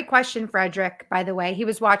experience, great question, Frederick, by the way, he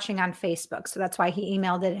was watching on Facebook. So that's why he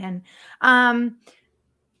emailed it in.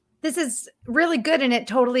 This is really good. And it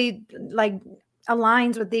totally like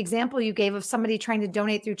aligns with the example you gave of somebody trying to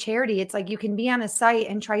donate through charity. It's like you can be on a site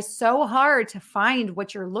and try so hard to find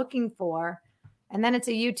what you're looking for. And then it's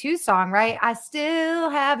a U2 song, right? I still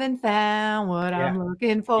haven't found what I'm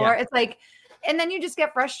looking for. Yeah. It's like, and then you just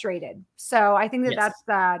get frustrated. So I think that's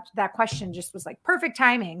that question just was like perfect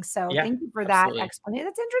timing. So thank you for that explanation.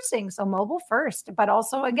 That's interesting. So mobile first, but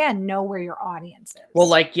also again, know where your audience is.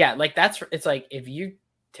 Well, it's like if you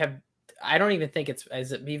have, I don't even think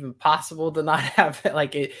is it even possible to not have it?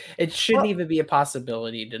 Like it shouldn't even be a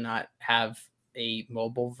possibility to not have a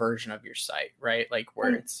mobile version of your site, right? Like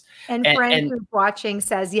where it's Frank who's watching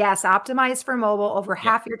says, yes, optimize for mobile. Over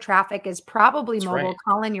half your traffic is probably that's mobile. Right.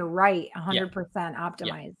 Colin, you're right. 100%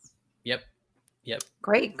 optimize. Yep.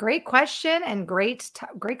 Great question and great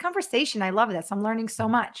conversation. I love this. I'm learning so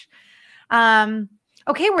much.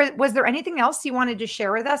 Okay. Was there anything else you wanted to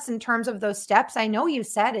share with us in terms of those steps? I know you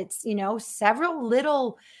said it's, several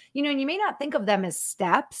little, and you may not think of them as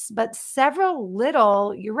steps, but several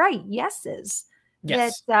little, you're right, yeses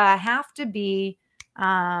Yes. that have to be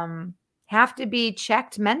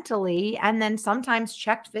checked mentally, and then sometimes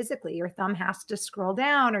checked physically. Your thumb has to scroll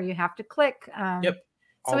down, or you have to click. Yep.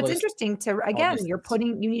 So All it's those, interesting to, all again, those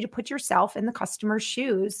things. you need to put yourself in the customer's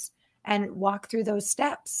shoes and walk through those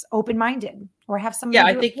steps open-minded, or have Yeah, somebody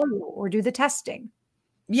I do it think for you, or do the testing.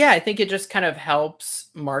 Yeah, I think it just kind of helps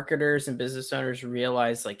marketers and business owners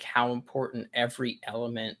realize like how important every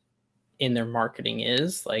element in their marketing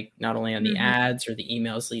is, like not only on the Mhm. ads or the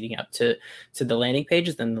emails leading up to the landing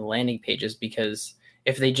pages, then the landing pages, because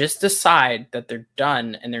if they just decide that they're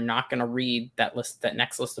done and they're not going to read that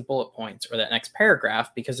next list of bullet points or that next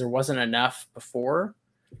paragraph because there wasn't enough before,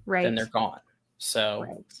 then Right. they're gone. So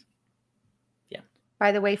Right. yeah.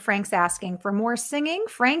 By the way, Frank's asking for more singing.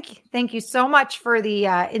 Frank, thank you so much for the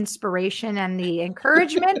inspiration and the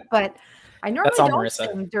encouragement. But I That's normally all don't Marissa.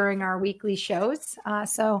 sing during our weekly shows.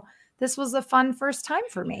 So this was a fun first time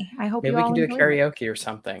for me. I hope Maybe you we all can do a enjoyed it. karaoke or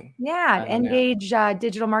something. Yeah, I don't know. Engage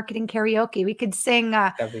digital marketing karaoke. We could sing.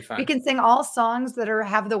 That'd be We fun. can sing all songs that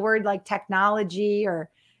have the word like technology, or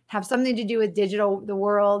have something to do with digital, the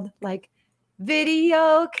world, like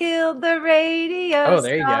video killed the radio Oh,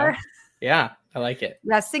 there you go. star. Yeah, I like it.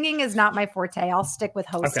 Yeah, singing is not my forte. I'll stick with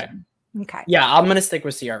Okay. hosting. Okay. Yeah, I'm going to stick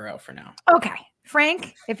with CRO for now. Okay.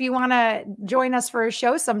 Frank, if you want to join us for a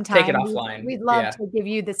show sometime, Take it offline. we'd love Yeah. to give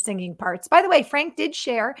you the singing parts. By the way, Frank did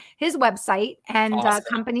share his website and Awesome.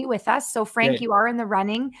 company with us. So, Frank, Good. you are in the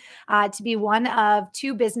running to be one of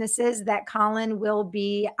 2 businesses that Colin will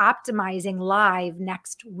be optimizing live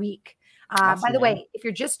next week. Awesome, by the man. way, if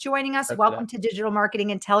you're just joining us, Hope for welcome that. to Digital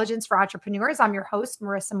Marketing Intelligence for Entrepreneurs. I'm your host,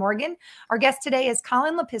 Marissa Morgan. Our guest today is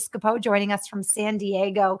Colin Lepiscopo, joining us from San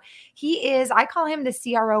Diego. He is, I call him the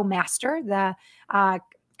CRO master, the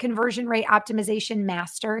conversion rate optimization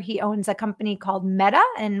master. He owns a company called Meta,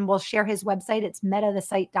 and we'll share his website. It's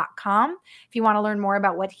metathesite.com if you want to learn more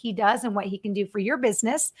about what he does and what he can do for your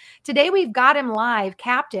business. Today, we've got him live,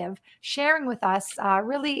 captive, sharing with us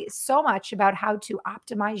really so much about how to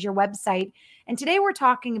optimize your website. And today we're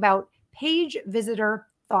talking about page visitor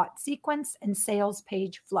thought sequence and sales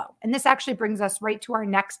page flow. And this actually brings us right to our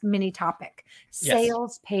next mini topic,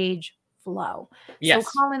 sales page flow. Yes.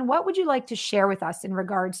 So, Colin, what would you like to share with us in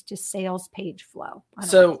regards to sales page flow?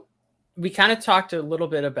 So we kind of talked a little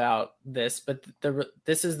bit about this, but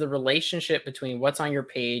this is the relationship between what's on your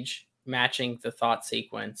page matching the thought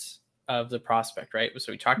sequence of the prospect, right?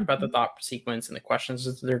 So we talked about the thought sequence and the questions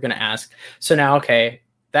that they're going to ask. So now, okay,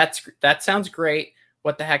 that sounds great.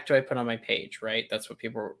 What the heck do I put on my page, right? That's what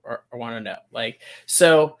people want to know. Like,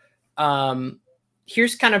 so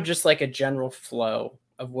here's kind of just like a general flow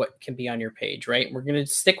of what can be on your page, right? We're going to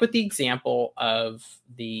stick with the example of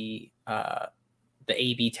the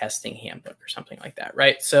A/B testing handbook or something like that,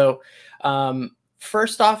 right? So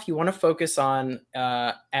first off, you want to focus on,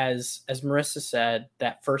 as Marissa said,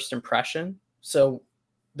 that first impression. So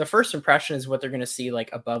the first impression is what they're going to see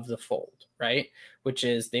like above the fold, right? Which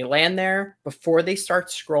is they land there before they start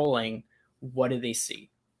scrolling. What do they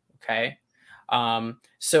see? Okay.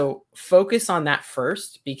 So focus on that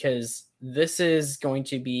first, because this is going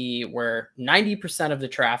to be where 90% of the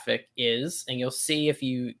traffic is. And you'll see if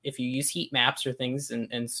you use heat maps or things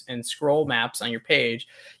and scroll maps on your page,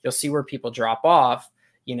 you'll see where people drop off.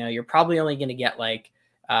 You know, you're probably only going to get like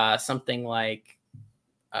something like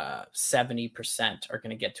 70% are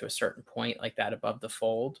going to get to a certain point like that above the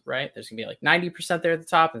fold, right? There's gonna be like 90% there at the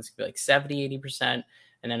top, and it's gonna be like 70-80%,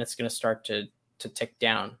 and then it's going to start to tick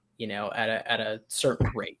down, you know, at a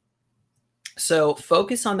certain rate. So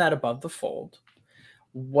focus on that above the fold.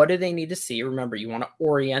 What do they need to see? Remember, you want to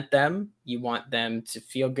orient them. You want them to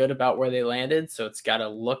feel good about where they landed. So it's got to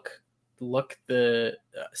look the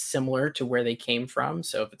similar to where they came from.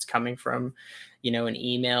 So if it's coming from, you know, an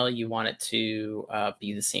email, you want it to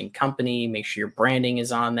be the same company. Make sure your branding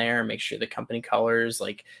is on there. Make sure the company colors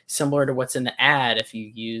like similar to what's in the ad. If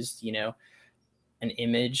you used, you know, an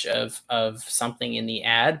image of something in the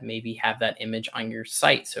ad, maybe have that image on your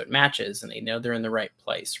site so it matches and they know they're in the right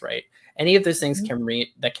place, right? Any of those things can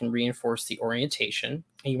reinforce the orientation.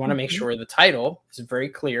 And you want to make sure the title is very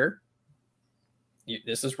clear.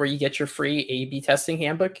 This is where you get your free A/B testing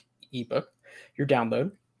handbook ebook, your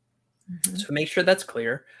download. So make sure that's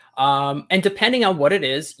clear. And depending on what it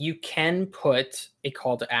is, you can put a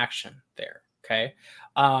call to action there. Okay.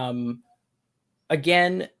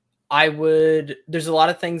 Again, there's a lot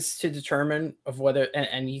of things to determine of whether,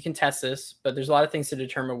 and you can test this, but there's a lot of things to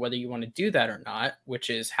determine whether you want to do that or not, which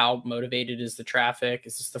is how motivated is the traffic?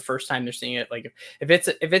 Is this the first time they're seeing it? Like if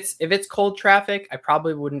it's cold traffic, I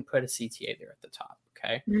probably wouldn't put a CTA there at the top.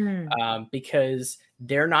 Okay. Because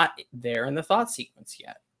they're not there in the thought sequence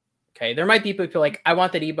yet. Okay. There might be people like, I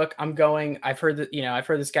want that ebook. I've heard that, I've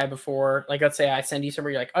heard this guy before. Like, let's say I send you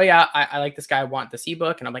somewhere, you're like, oh yeah, I like this guy. I want this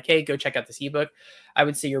ebook. And I'm like, hey, go check out this ebook. I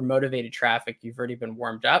would say you're motivated traffic. You've already been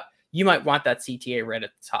warmed up. You might want that CTA right at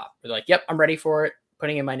the top. You're like, yep, I'm ready for it.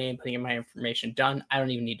 Putting in my name, putting in my information, done. I don't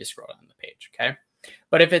even need to scroll down the page. Okay.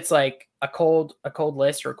 But if it's like a cold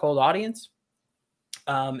list or a cold audience,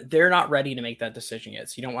 they're not ready to make that decision yet.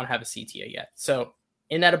 So you don't want to have a CTA yet. So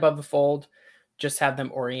in that above the fold, just have them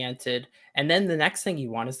oriented. And then the next thing you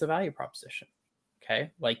want is the value proposition. Okay.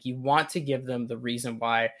 Like you want to give them the reason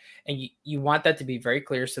why, and you want that to be very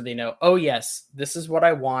clear so they know, oh yes, this is what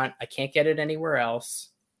I want. I can't get it anywhere else.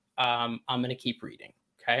 I'm going to keep reading.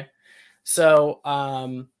 Okay. So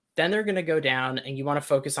then they're going to go down and you want to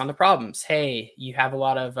focus on the problems. Hey, you have a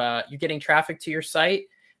lot of, you're getting traffic to your site,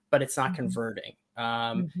 but it's not converting.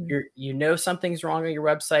 Something's wrong on your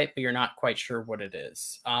website, but you're not quite sure what it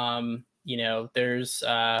is. There's,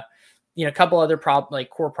 a couple other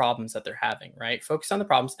core problems that they're having, right? Focus on the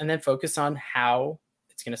problems and then focus on how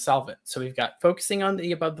it's going to solve it. So we've got focusing on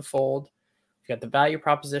the above the fold, we've got the value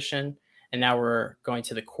proposition, and now we're going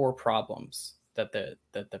to the core problems that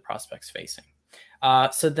the prospect's facing.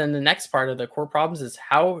 So then the next part of the core problems is,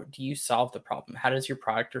 how do you solve the problem? How does your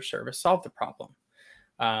product or service solve the problem?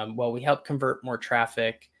 Well, we help convert more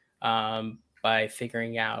traffic by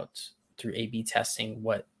figuring out through A/B testing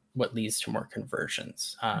what leads to more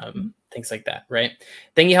conversions, things like that, right?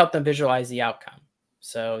 Then you help them visualize the outcome.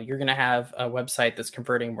 So you're going to have a website that's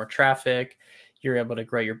converting more traffic. You're able to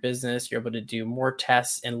grow your business. You're able to do more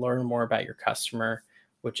tests and learn more about your customer,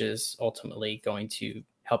 which is ultimately going to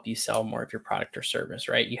help you sell more of your product or service,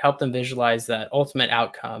 right? You help them visualize that ultimate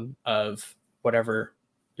outcome of whatever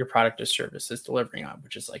your product or service is delivering on,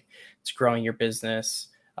 which is like, it's growing your business.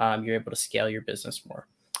 You're able to scale your business more.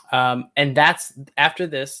 And that's after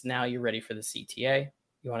this, now you're ready for the CTA.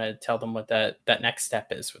 You want to tell them what that next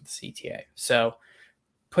step is with the CTA. So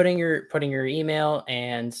putting your email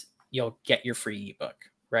and you'll get your free ebook,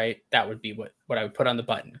 right? That would be what I would put on the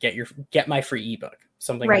button. Get my free ebook.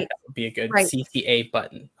 Something like that would be a good CTA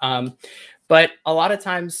button. But a lot of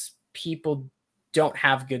times people don't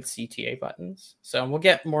have good CTA buttons. So we'll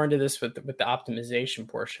get more into this with the optimization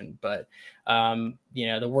portion, but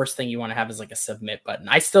the worst thing you want to have is like a submit button.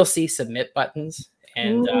 I still see submit buttons,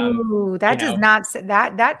 and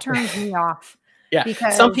that turns me off. Yeah,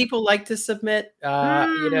 because some people like to submit,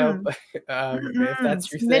 if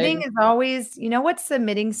that's your submitting thing. is always, what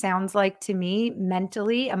submitting sounds like to me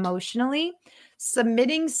mentally, emotionally.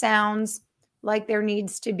 Submitting sounds like there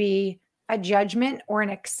needs to be a judgment or an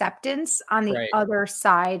acceptance on the other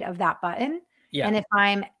side of that button. Yeah. And if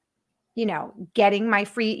I'm, getting my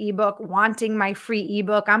free ebook, wanting my free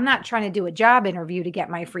ebook, I'm not trying to do a job interview to get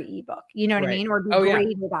my free ebook. You know what I mean? Or be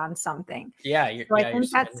graded on something. Yeah. So I think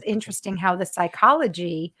that's interesting how the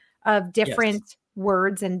psychology of different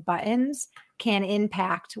words and buttons can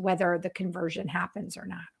impact whether the conversion happens or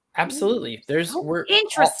not. Absolutely. We're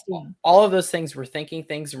interesting. All of those things, we're thinking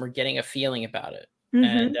things and we're getting a feeling about it.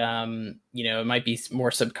 And, it might be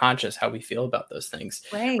more subconscious how we feel about those things.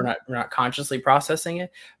 Right. We're not consciously processing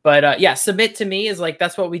it, but submit to me is like,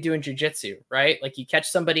 that's what we do in jiu-jitsu, right? Like you catch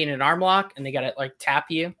somebody in an arm lock and they got to like tap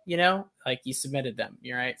you, like you submitted them.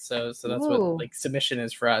 You're right. So that's what like submission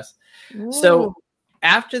is for us. Ooh. So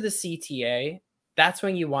after the CTA, that's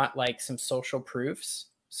when you want like some social proofs,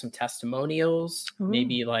 some testimonials,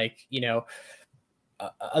 maybe like,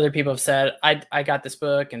 other people have said, I got this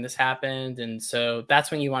book and this happened. And so that's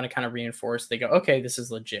when you want to kind of reinforce, they go, okay, this is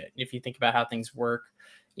legit. If you think about how things work,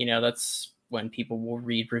 that's when people will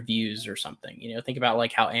read reviews or something, think about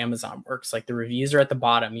like how Amazon works. Like the reviews are at the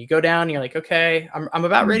bottom. You go down and you're like, okay, I'm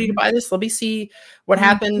about ready to buy this. Let me see what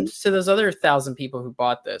happened to those other 1,000 people who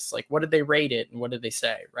bought this. Like, what did they rate it? And what did they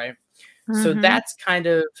say? Right. So that's kind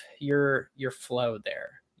of your flow there.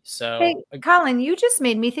 So hey, Colin, you just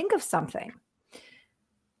made me think of something.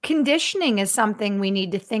 Conditioning is something we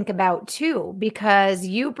need to think about too, because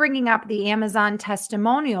you bringing up the Amazon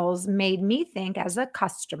testimonials made me think as a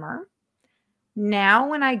customer. Now,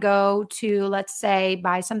 when I go to, let's say,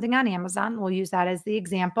 buy something on Amazon, we'll use that as the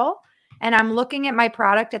example, and I'm looking at my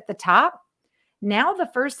product at the top. Now, the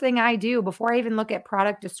first thing I do before I even look at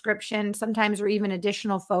product description, sometimes or even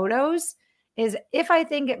additional photos, is if I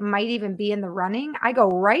think it might even be in the running, I go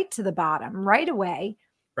right to the bottom right away.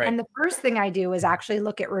 Right. And the first thing I do is actually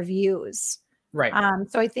look at reviews. Right.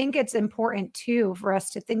 So I think it's important too for us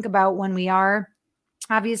to think about when we are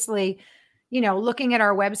obviously, looking at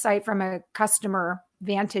our website from a customer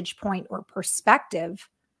vantage point or perspective.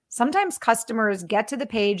 Sometimes customers get to the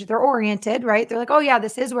page, they're oriented, right? They're like, oh yeah,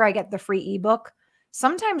 this is where I get the free ebook.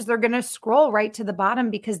 sometimes they're going to scroll right to the bottom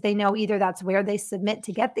because they know either that's where they submit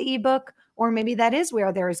to get the ebook, or maybe that is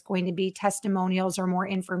where there is going to be testimonials or more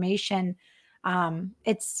information.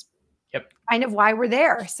 It's kind of why we're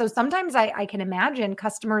there. So sometimes I can imagine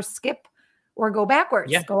customers skip or go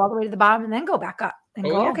backwards, go all the way to the bottom and then go back up and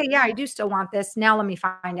okay, yeah, I do still want this. Now let me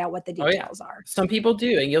find out what the details are. Some people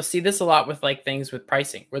do. And you'll see this a lot with like things with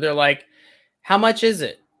pricing where they're like, how much is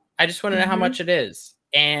it? I just want to know how much it is.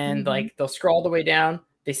 And like, they'll scroll all the way down.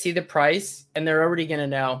 They see the price and they're already going to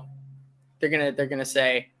know. They're going to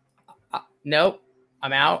say, nope,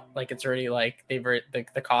 I'm out. Like it's already like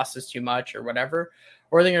the cost is too much or whatever.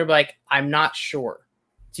 Or they're going to be like, I'm not sure.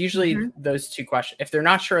 It's usually those two questions. If they're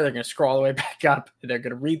not sure, they're going to scroll all the way back up. They're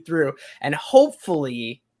going to read through, and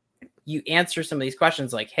hopefully you answer some of these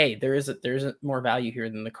questions like, hey, there is more value here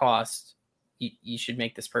than the cost. You should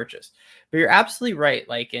make this purchase. But you're absolutely right.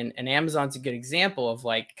 Like, and Amazon's a good example of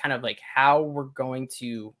like, kind of like how we're going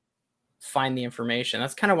to find the information.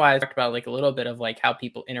 That's kind of why I talked about like a little bit of like how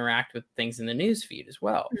people interact with things in the news feed as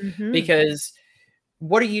well. Because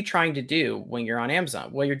what are you trying to do when you're on Amazon?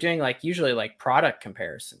 Well, you're doing like usually like product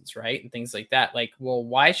comparisons, right? And things like that. Like, well,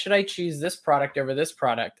 why should I choose this product over this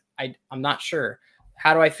product? I'm not sure.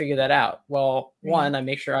 How do I figure that out? Well, one, I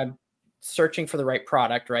make sure I'm searching for the right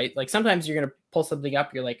product, right? Like sometimes you're going to pull something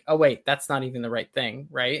up. You're like, oh, wait, that's not even the right thing,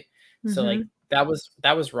 right? So like that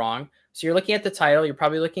was wrong. So you're looking at the title. You're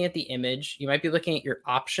probably looking at the image. You might be looking at your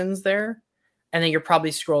options there. And then you're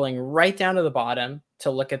probably scrolling right down to the bottom to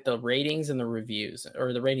look at the ratings and the reviews,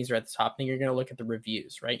 or the ratings are at the top. Then you're going to look at the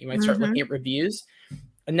reviews, right? You might start looking at reviews.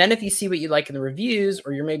 And then if you see what you like in the reviews,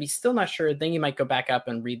 or you're maybe still not sure, then you might go back up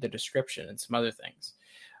and read the description and some other things.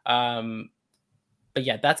 But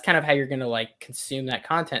yeah, that's kind of how you're going to like consume that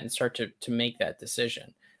content and start to make that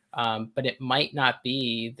decision. But it might not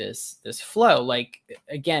be this flow. Like,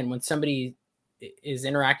 again, when somebody is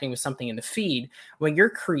interacting with something in the feed, when you're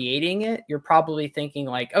creating it, you're probably thinking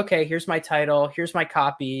like, okay, here's my title, here's my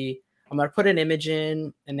copy, I'm going to put an image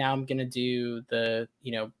in, and now I'm going to do the,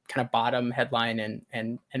 kind of bottom headline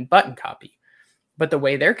and button copy. But the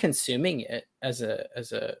way they're consuming it as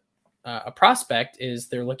a prospect is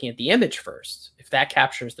they're looking at the image first, if that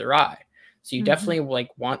captures their eye. So you definitely like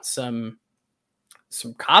want some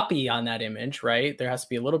copy on that image, right? There has to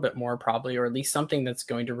be a little bit more probably, or at least something that's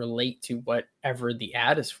going to relate to whatever the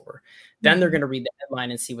ad is for. Then they're going to read the headline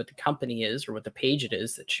and see what the company is or what the page it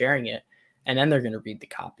is that's sharing it. And then they're going to read the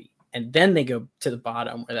copy. And then they go to the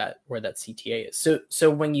bottom where that CTA is. So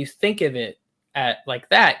when you think of it at like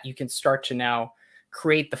that, you can start to now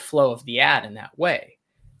create the flow of the ad in that way,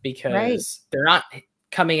 because they're not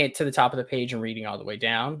coming to the top of the page and reading all the way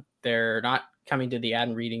down. They're not coming to the ad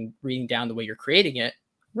and reading down the way you're creating it.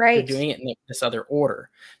 Right. They're doing it in this other order.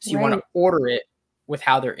 So you want to order it with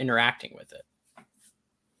how they're interacting with it.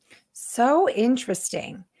 So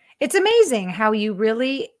interesting. It's amazing how you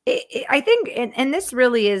really, I think, and this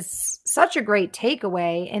really is such a great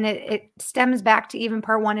takeaway, and it stems back to even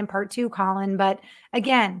part 1 and part 2, Colin. But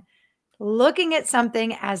again, looking at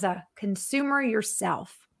something as a consumer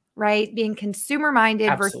yourself, right? Being consumer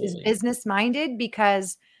minded versus business minded,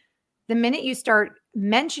 because the minute you start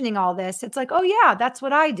mentioning all this, it's like, oh yeah, that's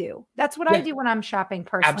what I do. That's what I do when I'm shopping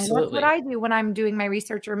personally. That's what I do when I'm doing my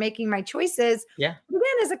research or making my choices. Yeah.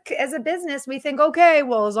 Again, as a business, we think, okay,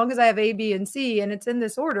 well, as long as I have A, B, and C and it's in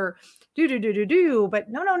this order, do. But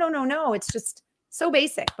no. It's just so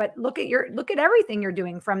basic. But look at everything you're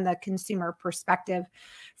doing from the consumer perspective.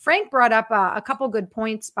 Frank brought up a couple good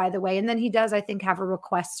points, by the way, and then he does, I think, have a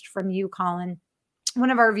request from you, Colin. One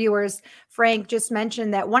of our viewers, Frank, just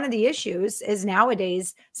mentioned that one of the issues is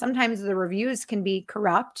nowadays, sometimes the reviews can be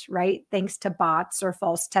corrupt, right? Thanks to bots or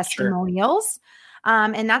false testimonials.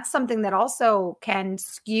 And that's something that also can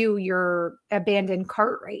skew your abandoned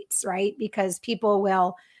cart rates, right? Because people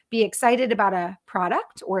will be excited about a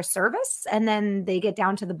product or a service, and then they get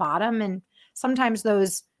down to the bottom. And sometimes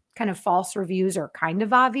those kind of false reviews are kind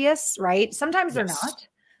of obvious, right? Sometimes they're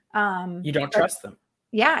not. You don't trust them.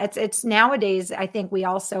 Yeah, it's nowadays, I think we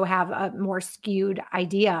also have a more skewed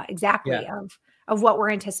idea of what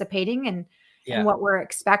we're anticipating and what we're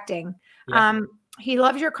expecting. Yeah. He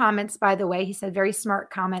loves your comments, by the way. He said very smart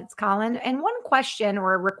comments, Colin. And one question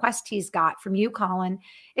or a request he's got from you, Colin,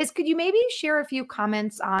 is could you maybe share a few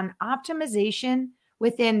comments on optimization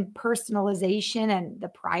within personalization and the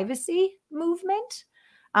privacy movement?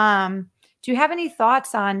 Do you have any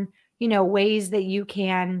thoughts on, ways that you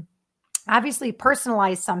can obviously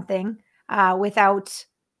personalize something without,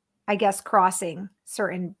 I guess, crossing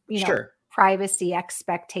certain, privacy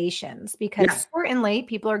expectations, because certainly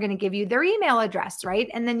people are going to give you their email address, right?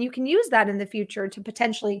 And then you can use that in the future to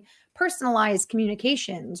potentially personalize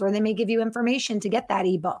communications, or they may give you information to get that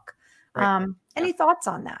ebook. Right. Any thoughts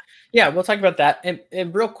on that? Yeah, we'll talk about that.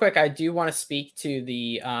 And real quick, I do want to speak to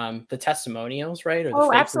the testimonials, right? Or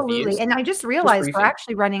the fake Absolutely. reviews. And I just realized we're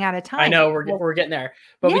actually running out of time. I know we're getting there,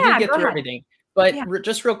 but we did get through everything. But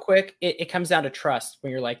just real quick, it comes down to trust.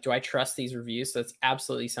 When you're like, do I trust these reviews? So that's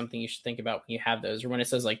absolutely something you should think about when you have those. Or when it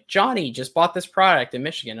says like, Johnny just bought this product in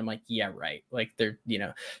Michigan. I'm like, yeah, right. Like they're,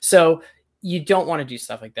 so you don't want to do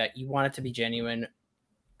stuff like that. You want it to be genuine.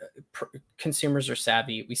 Consumers are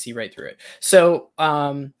savvy. We see right through it. So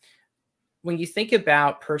when you think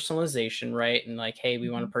about personalization, right? And like, hey, we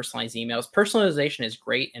want to personalize emails. Personalization is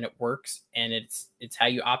great and it works, and it's how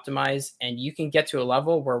you optimize. And you can get to a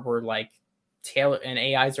level where we're like and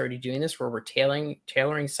AI is already doing this, where we're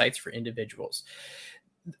tailoring sites for individuals.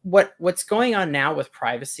 What's going on now with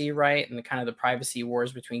privacy, right? And the kind of the privacy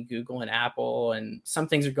wars between Google and Apple, and some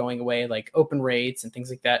things are going away, like open rates and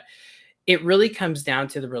things like that. It really comes down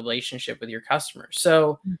to the relationship with your customers.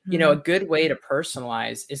 So, a good way to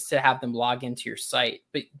personalize is to have them log into your site,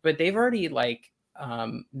 but they've already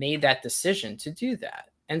made that decision to do that.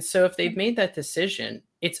 And so if they've made that decision,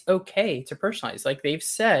 it's okay to personalize. Like they've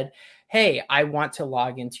said, hey, I want to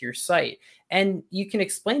log into your site. And you can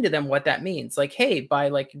explain to them what that means. Like, hey, by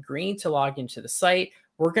agreeing to log into the site,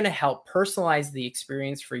 we're going to help personalize the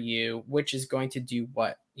experience for you, which is going to do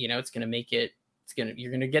what? It's going to make it,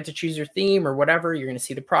 you're going to get to choose your theme or whatever. You're going to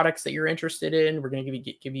see the products that you're interested in. We're going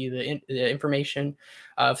to give you the information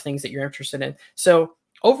of things that you're interested in. So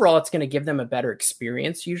overall, it's going to give them a better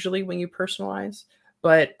experience usually when you personalize.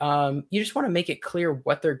 But you just want to make it clear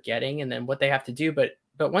what they're getting and then what they have to do. But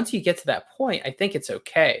once you get to that point, I think it's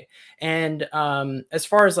okay. And as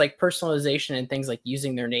far as personalization and things like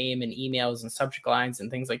using their name and emails and subject lines and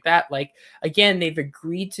things like that, again, they've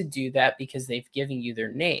agreed to do that because they've given you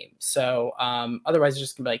their name. So otherwise, it's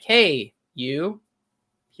just gonna be like, hey,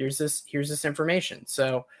 here's this information.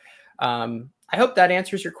 So I hope that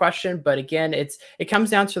answers your question. But again, it comes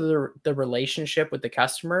down to the relationship with the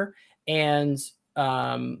customer and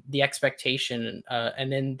the expectation,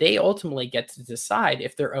 and then they ultimately get to decide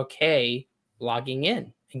if they're okay logging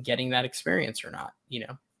in and getting that experience or not.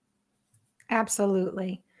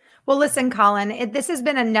 Absolutely. Well, listen, Colin, this has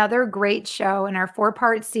been another great show in our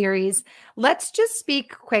 4-part series. Let's just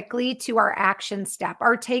speak quickly to our action step,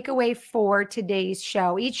 our takeaway for today's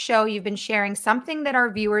show. Each show, you've been sharing something that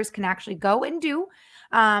our viewers can actually go and do,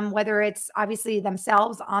 whether it's obviously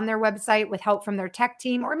themselves on their website with help from their tech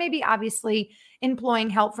team, or maybe obviously employing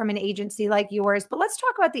help from an agency like yours. But let's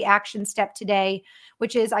talk about the action step today,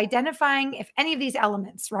 which is identifying if any of these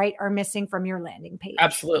elements, right, are missing from your landing page.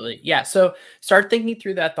 Absolutely. Yeah. So start thinking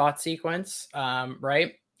through that thought sequence,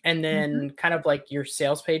 right? And then kind of your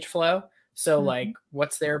sales page flow. So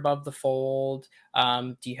what's there above the fold?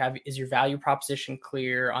 Is your value proposition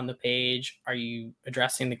clear on the page? Are you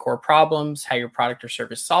addressing the core problems, how your product or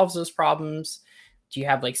service solves those problems? Do you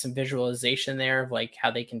have some visualization there of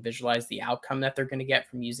how they can visualize the outcome that they're going to get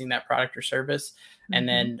from using that product or service? And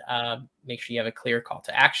then make sure you have a clear call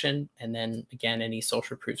to action. And then again, any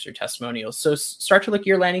social proofs or testimonials. So start to look at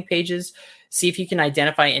your landing pages, see if you can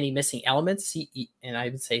identify any missing elements. And I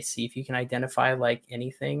would say, see if you can identify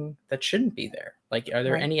anything that shouldn't be there. Are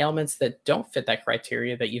there any elements that don't fit that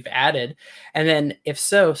criteria that you've added? And then if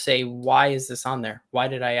so, say, why is this on there? Why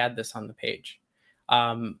did I add this on the page?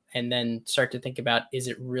 And then start to think about, is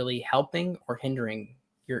it really helping or hindering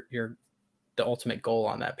the ultimate goal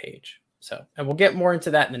on that page? So, and we'll get more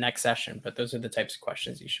into that in the next session, but those are the types of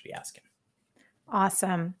questions you should be asking.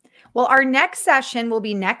 Awesome. Well, our next session will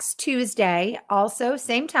be next Tuesday, also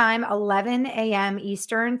same time, 11 a.m.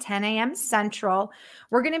 Eastern, 10 a.m. Central.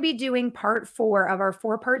 We're going to be doing part 4 of our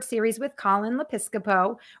 4-part series with Colin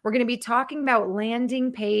Lepiscopo. We're going to be talking about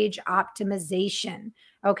landing page optimization.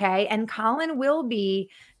 Okay. And Colin will be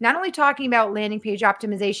not only talking about landing page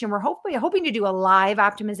optimization, we're hoping to do a live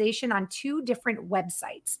optimization on 2 different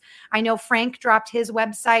websites. I know Frank dropped his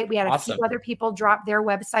website. We had a few other people drop their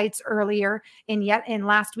websites earlier in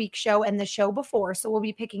last week's show and the show before. So we'll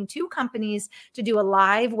be picking 2 companies to do a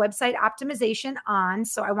live website optimization on.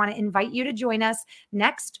 So I want to invite you to join us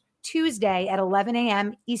next Tuesday at 11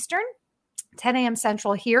 a.m. Eastern, 10 a.m.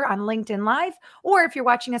 Central here on LinkedIn Live. Or if you're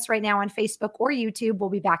watching us right now on Facebook or YouTube, we'll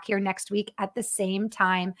be back here next week at the same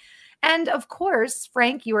time. And of course,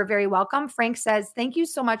 Frank, you are very welcome. Frank says, thank you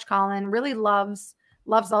so much, Colin. Really loves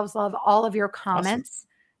all of your comments. Awesome.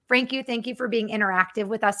 Thank you for being interactive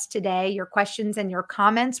with us today. Your questions and your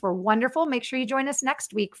comments were wonderful. Make sure you join us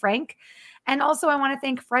next week, Frank. And also, I want to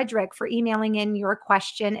thank Frederick for emailing in your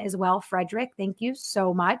question as well. Frederick, thank you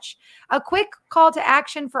so much. A quick call to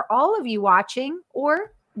action for all of you watching,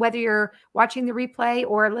 or whether you're watching the replay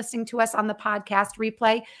or listening to us on the podcast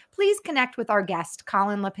replay, please connect with our guest,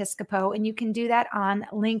 Colin Lepiscopo, and you can do that on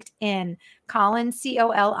LinkedIn. Colin,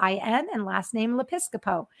 Colin, and last name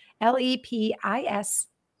Lepiscopo, Lepiscopo.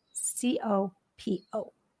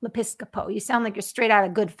 Lepiscopo. You sound like you're straight out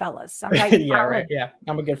of Goodfellas. Yeah, right. Yeah,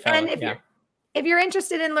 I'm a good fellow. And if you're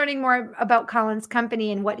interested in learning more about Colin's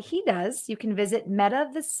company and what he does, you can visit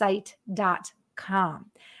metathesite.com.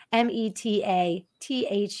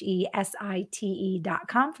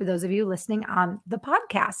 metathesite.com for those of you listening on the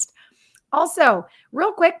podcast. Also,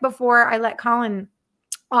 real quick before I let Colin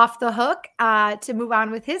off the hook to move on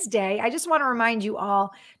with his day, I just want to remind you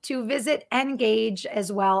all to visit Engage as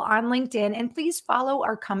well on LinkedIn, and please follow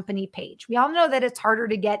our company page. We all know that it's harder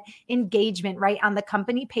to get engagement right on the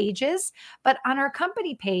company pages, but on our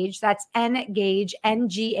company page, that's Engage,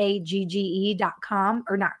 Ngagge.com,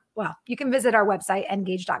 or not. Well, you can visit our website,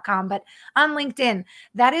 engage.com, but on LinkedIn,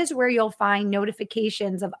 that is where you'll find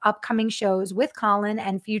notifications of upcoming shows with Colin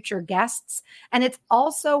and future guests. And it's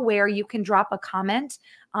also where you can drop a comment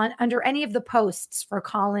under any of the posts for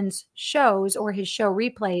Colin's shows or his show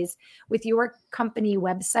replays with your company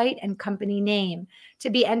website and company name to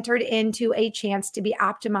be entered into a chance to be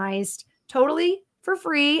optimized totally for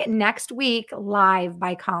free next week live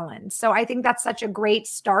by Colin. So I think that's such a great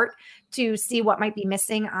start to see what might be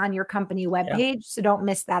missing on your company webpage. Yeah. So don't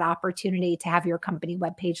miss that opportunity to have your company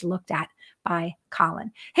webpage looked at by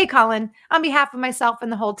Colin. Hey, Colin, on behalf of myself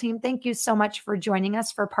and the whole team, thank you so much for joining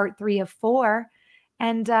us for part 3 of 4.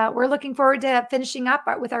 And we're looking forward to finishing up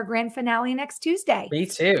with our grand finale next Tuesday. Me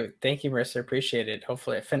too. Thank you, Marissa. Appreciate it.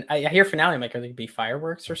 Hopefully, I hear finale, like, are there going to be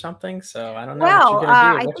fireworks or something? So I don't know what you're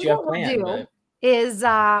going to do. What you have planned? Is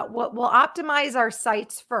we'll optimize our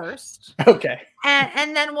sites first. Okay.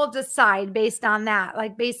 And then we'll decide based on that,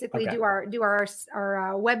 like basically do our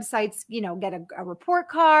websites, get a report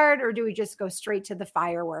card, or do we just go straight to the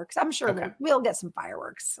fireworks? I'm sure we'll get some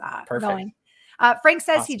fireworks going. Frank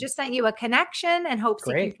says he just sent you a connection and hopes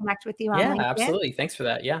he can connect with you on LinkedIn. Yeah, absolutely. Thanks for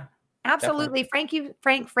that. Yeah. Absolutely. Definitely.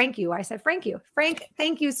 Thank you. I said, Frank,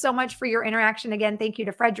 thank you so much for your interaction. Again, thank you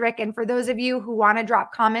to Frederick. And for those of you who want to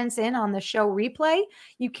drop comments in on the show replay,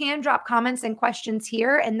 you can drop comments and questions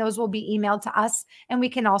here, and those will be emailed to us. And we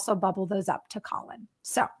can also bubble those up to Colin.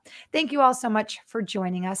 So thank you all so much for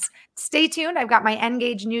joining us. Stay tuned. I've got my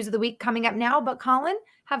Engage News of the Week coming up now, but Colin,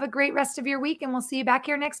 have a great rest of your week, and we'll see you back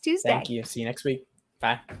here next Tuesday. Thank you. See you next week.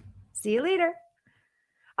 Bye. See you later.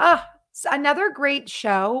 So another great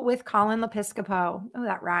show with Colin Lepiscopo. Oh,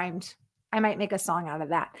 that rhymed. I might make a song out of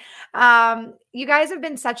that. You guys have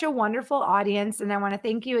been such a wonderful audience, and I want to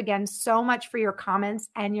thank you again so much for your comments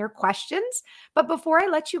and your questions. But before I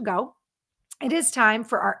let you go, it is time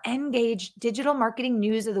for our Engage Digital Marketing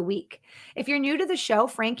News of the Week. If you're new to the show,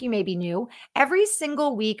 Frank, you may be new. Every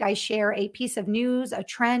single week, I share a piece of news, a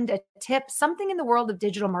trend, a tip, something in the world of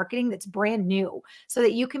digital marketing that's brand new so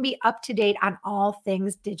that you can be up to date on all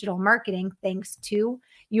things digital marketing, thanks to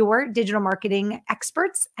your digital marketing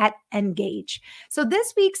experts at Engage. So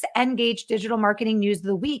this week's Engage Digital Marketing News of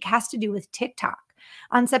the Week has to do with TikTok.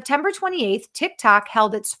 On September 28th, TikTok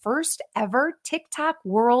held its first ever TikTok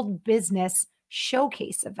World Business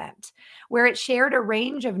Showcase event, where it shared a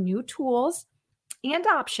range of new tools and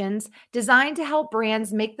options designed to help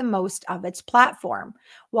brands make the most of its platform,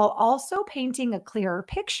 while also painting a clearer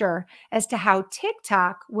picture as to how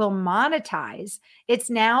TikTok will monetize its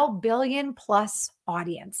now billion-plus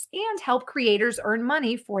audience and help creators earn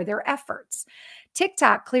money for their efforts.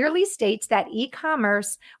 TikTok clearly states that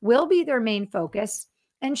e-commerce will be their main focus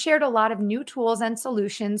and shared a lot of new tools and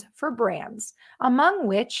solutions for brands, among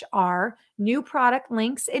which are new product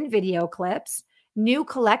links in video clips, new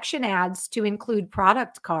collection ads to include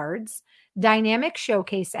product cards, dynamic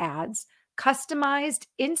showcase ads, customized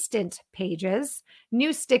instant pages,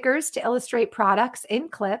 new stickers to illustrate products in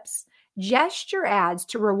clips, gesture ads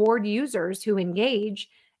to reward users who engage,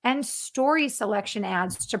 and story selection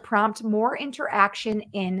ads to prompt more interaction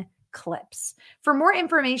in clips. For more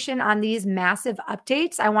information on these massive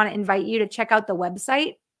updates, I want to invite you to check out the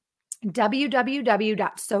website,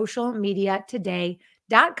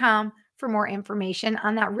 www.socialmediatoday.com, for more information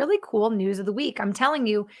on that really cool news of the week. I'm telling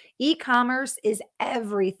you, e-commerce is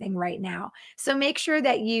everything right now. So make sure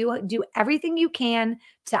that you do everything you can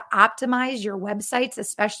to optimize your websites,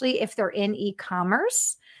 especially if they're in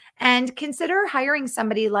e-commerce. And consider hiring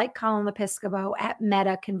somebody like Colin Lepiscopo at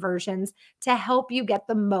Meta Conversions to help you get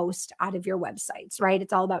the most out of your websites, right?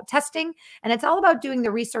 It's all about testing, and it's all about doing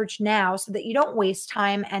the research now so that you don't waste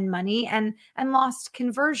time and money and lost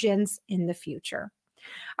conversions in the future.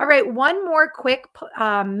 All right, one more quick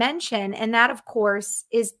mention, and that, of course,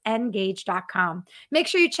 is Engage.com. Make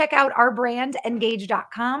sure you check out our brand,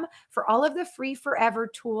 Engage.com, for all of the free forever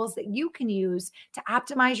tools that you can use to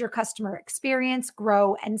optimize your customer experience,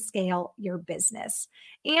 grow, and scale your business.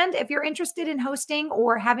 And if you're interested in hosting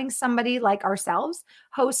or having somebody like ourselves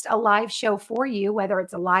host a live show for you, whether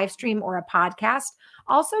it's a live stream or a podcast,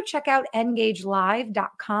 also check out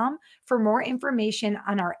EngageLive.com for more information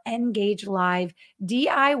on our Engage Live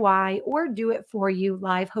DIY or do it for you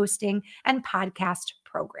live hosting and podcast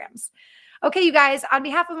programs. Okay, you guys, on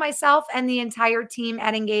behalf of myself and the entire team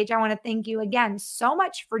at Engage, I want to thank you again so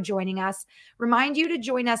much for joining us. Remind you to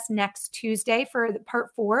join us next Tuesday for the part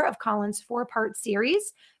 4 of Colin's 4-part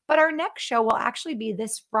series. But our next show will actually be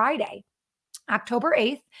this Friday, October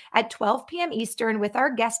 8th at 12 p.m. Eastern with our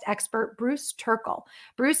guest expert, Bruce Turkle.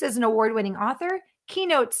 Bruce is an award-winning author,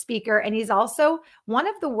 keynote speaker, and he's also one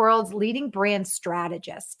of the world's leading brand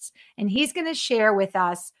strategists. And he's going to share with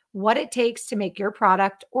us what it takes to make your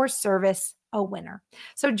product or service a winner.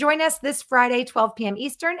 So join us this Friday, 12 p.m.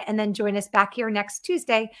 Eastern, and then join us back here next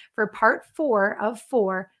Tuesday for part 4 of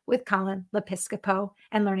 4 with Colin Lepiscopo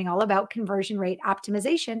and learning all about conversion rate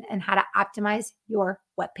optimization and how to optimize your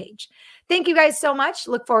webpage. Thank you guys so much.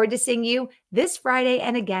 Look forward to seeing you this Friday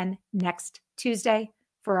and again next Tuesday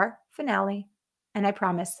for our finale. And I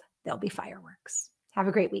promise there'll be fireworks. Have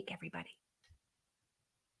a great week, everybody.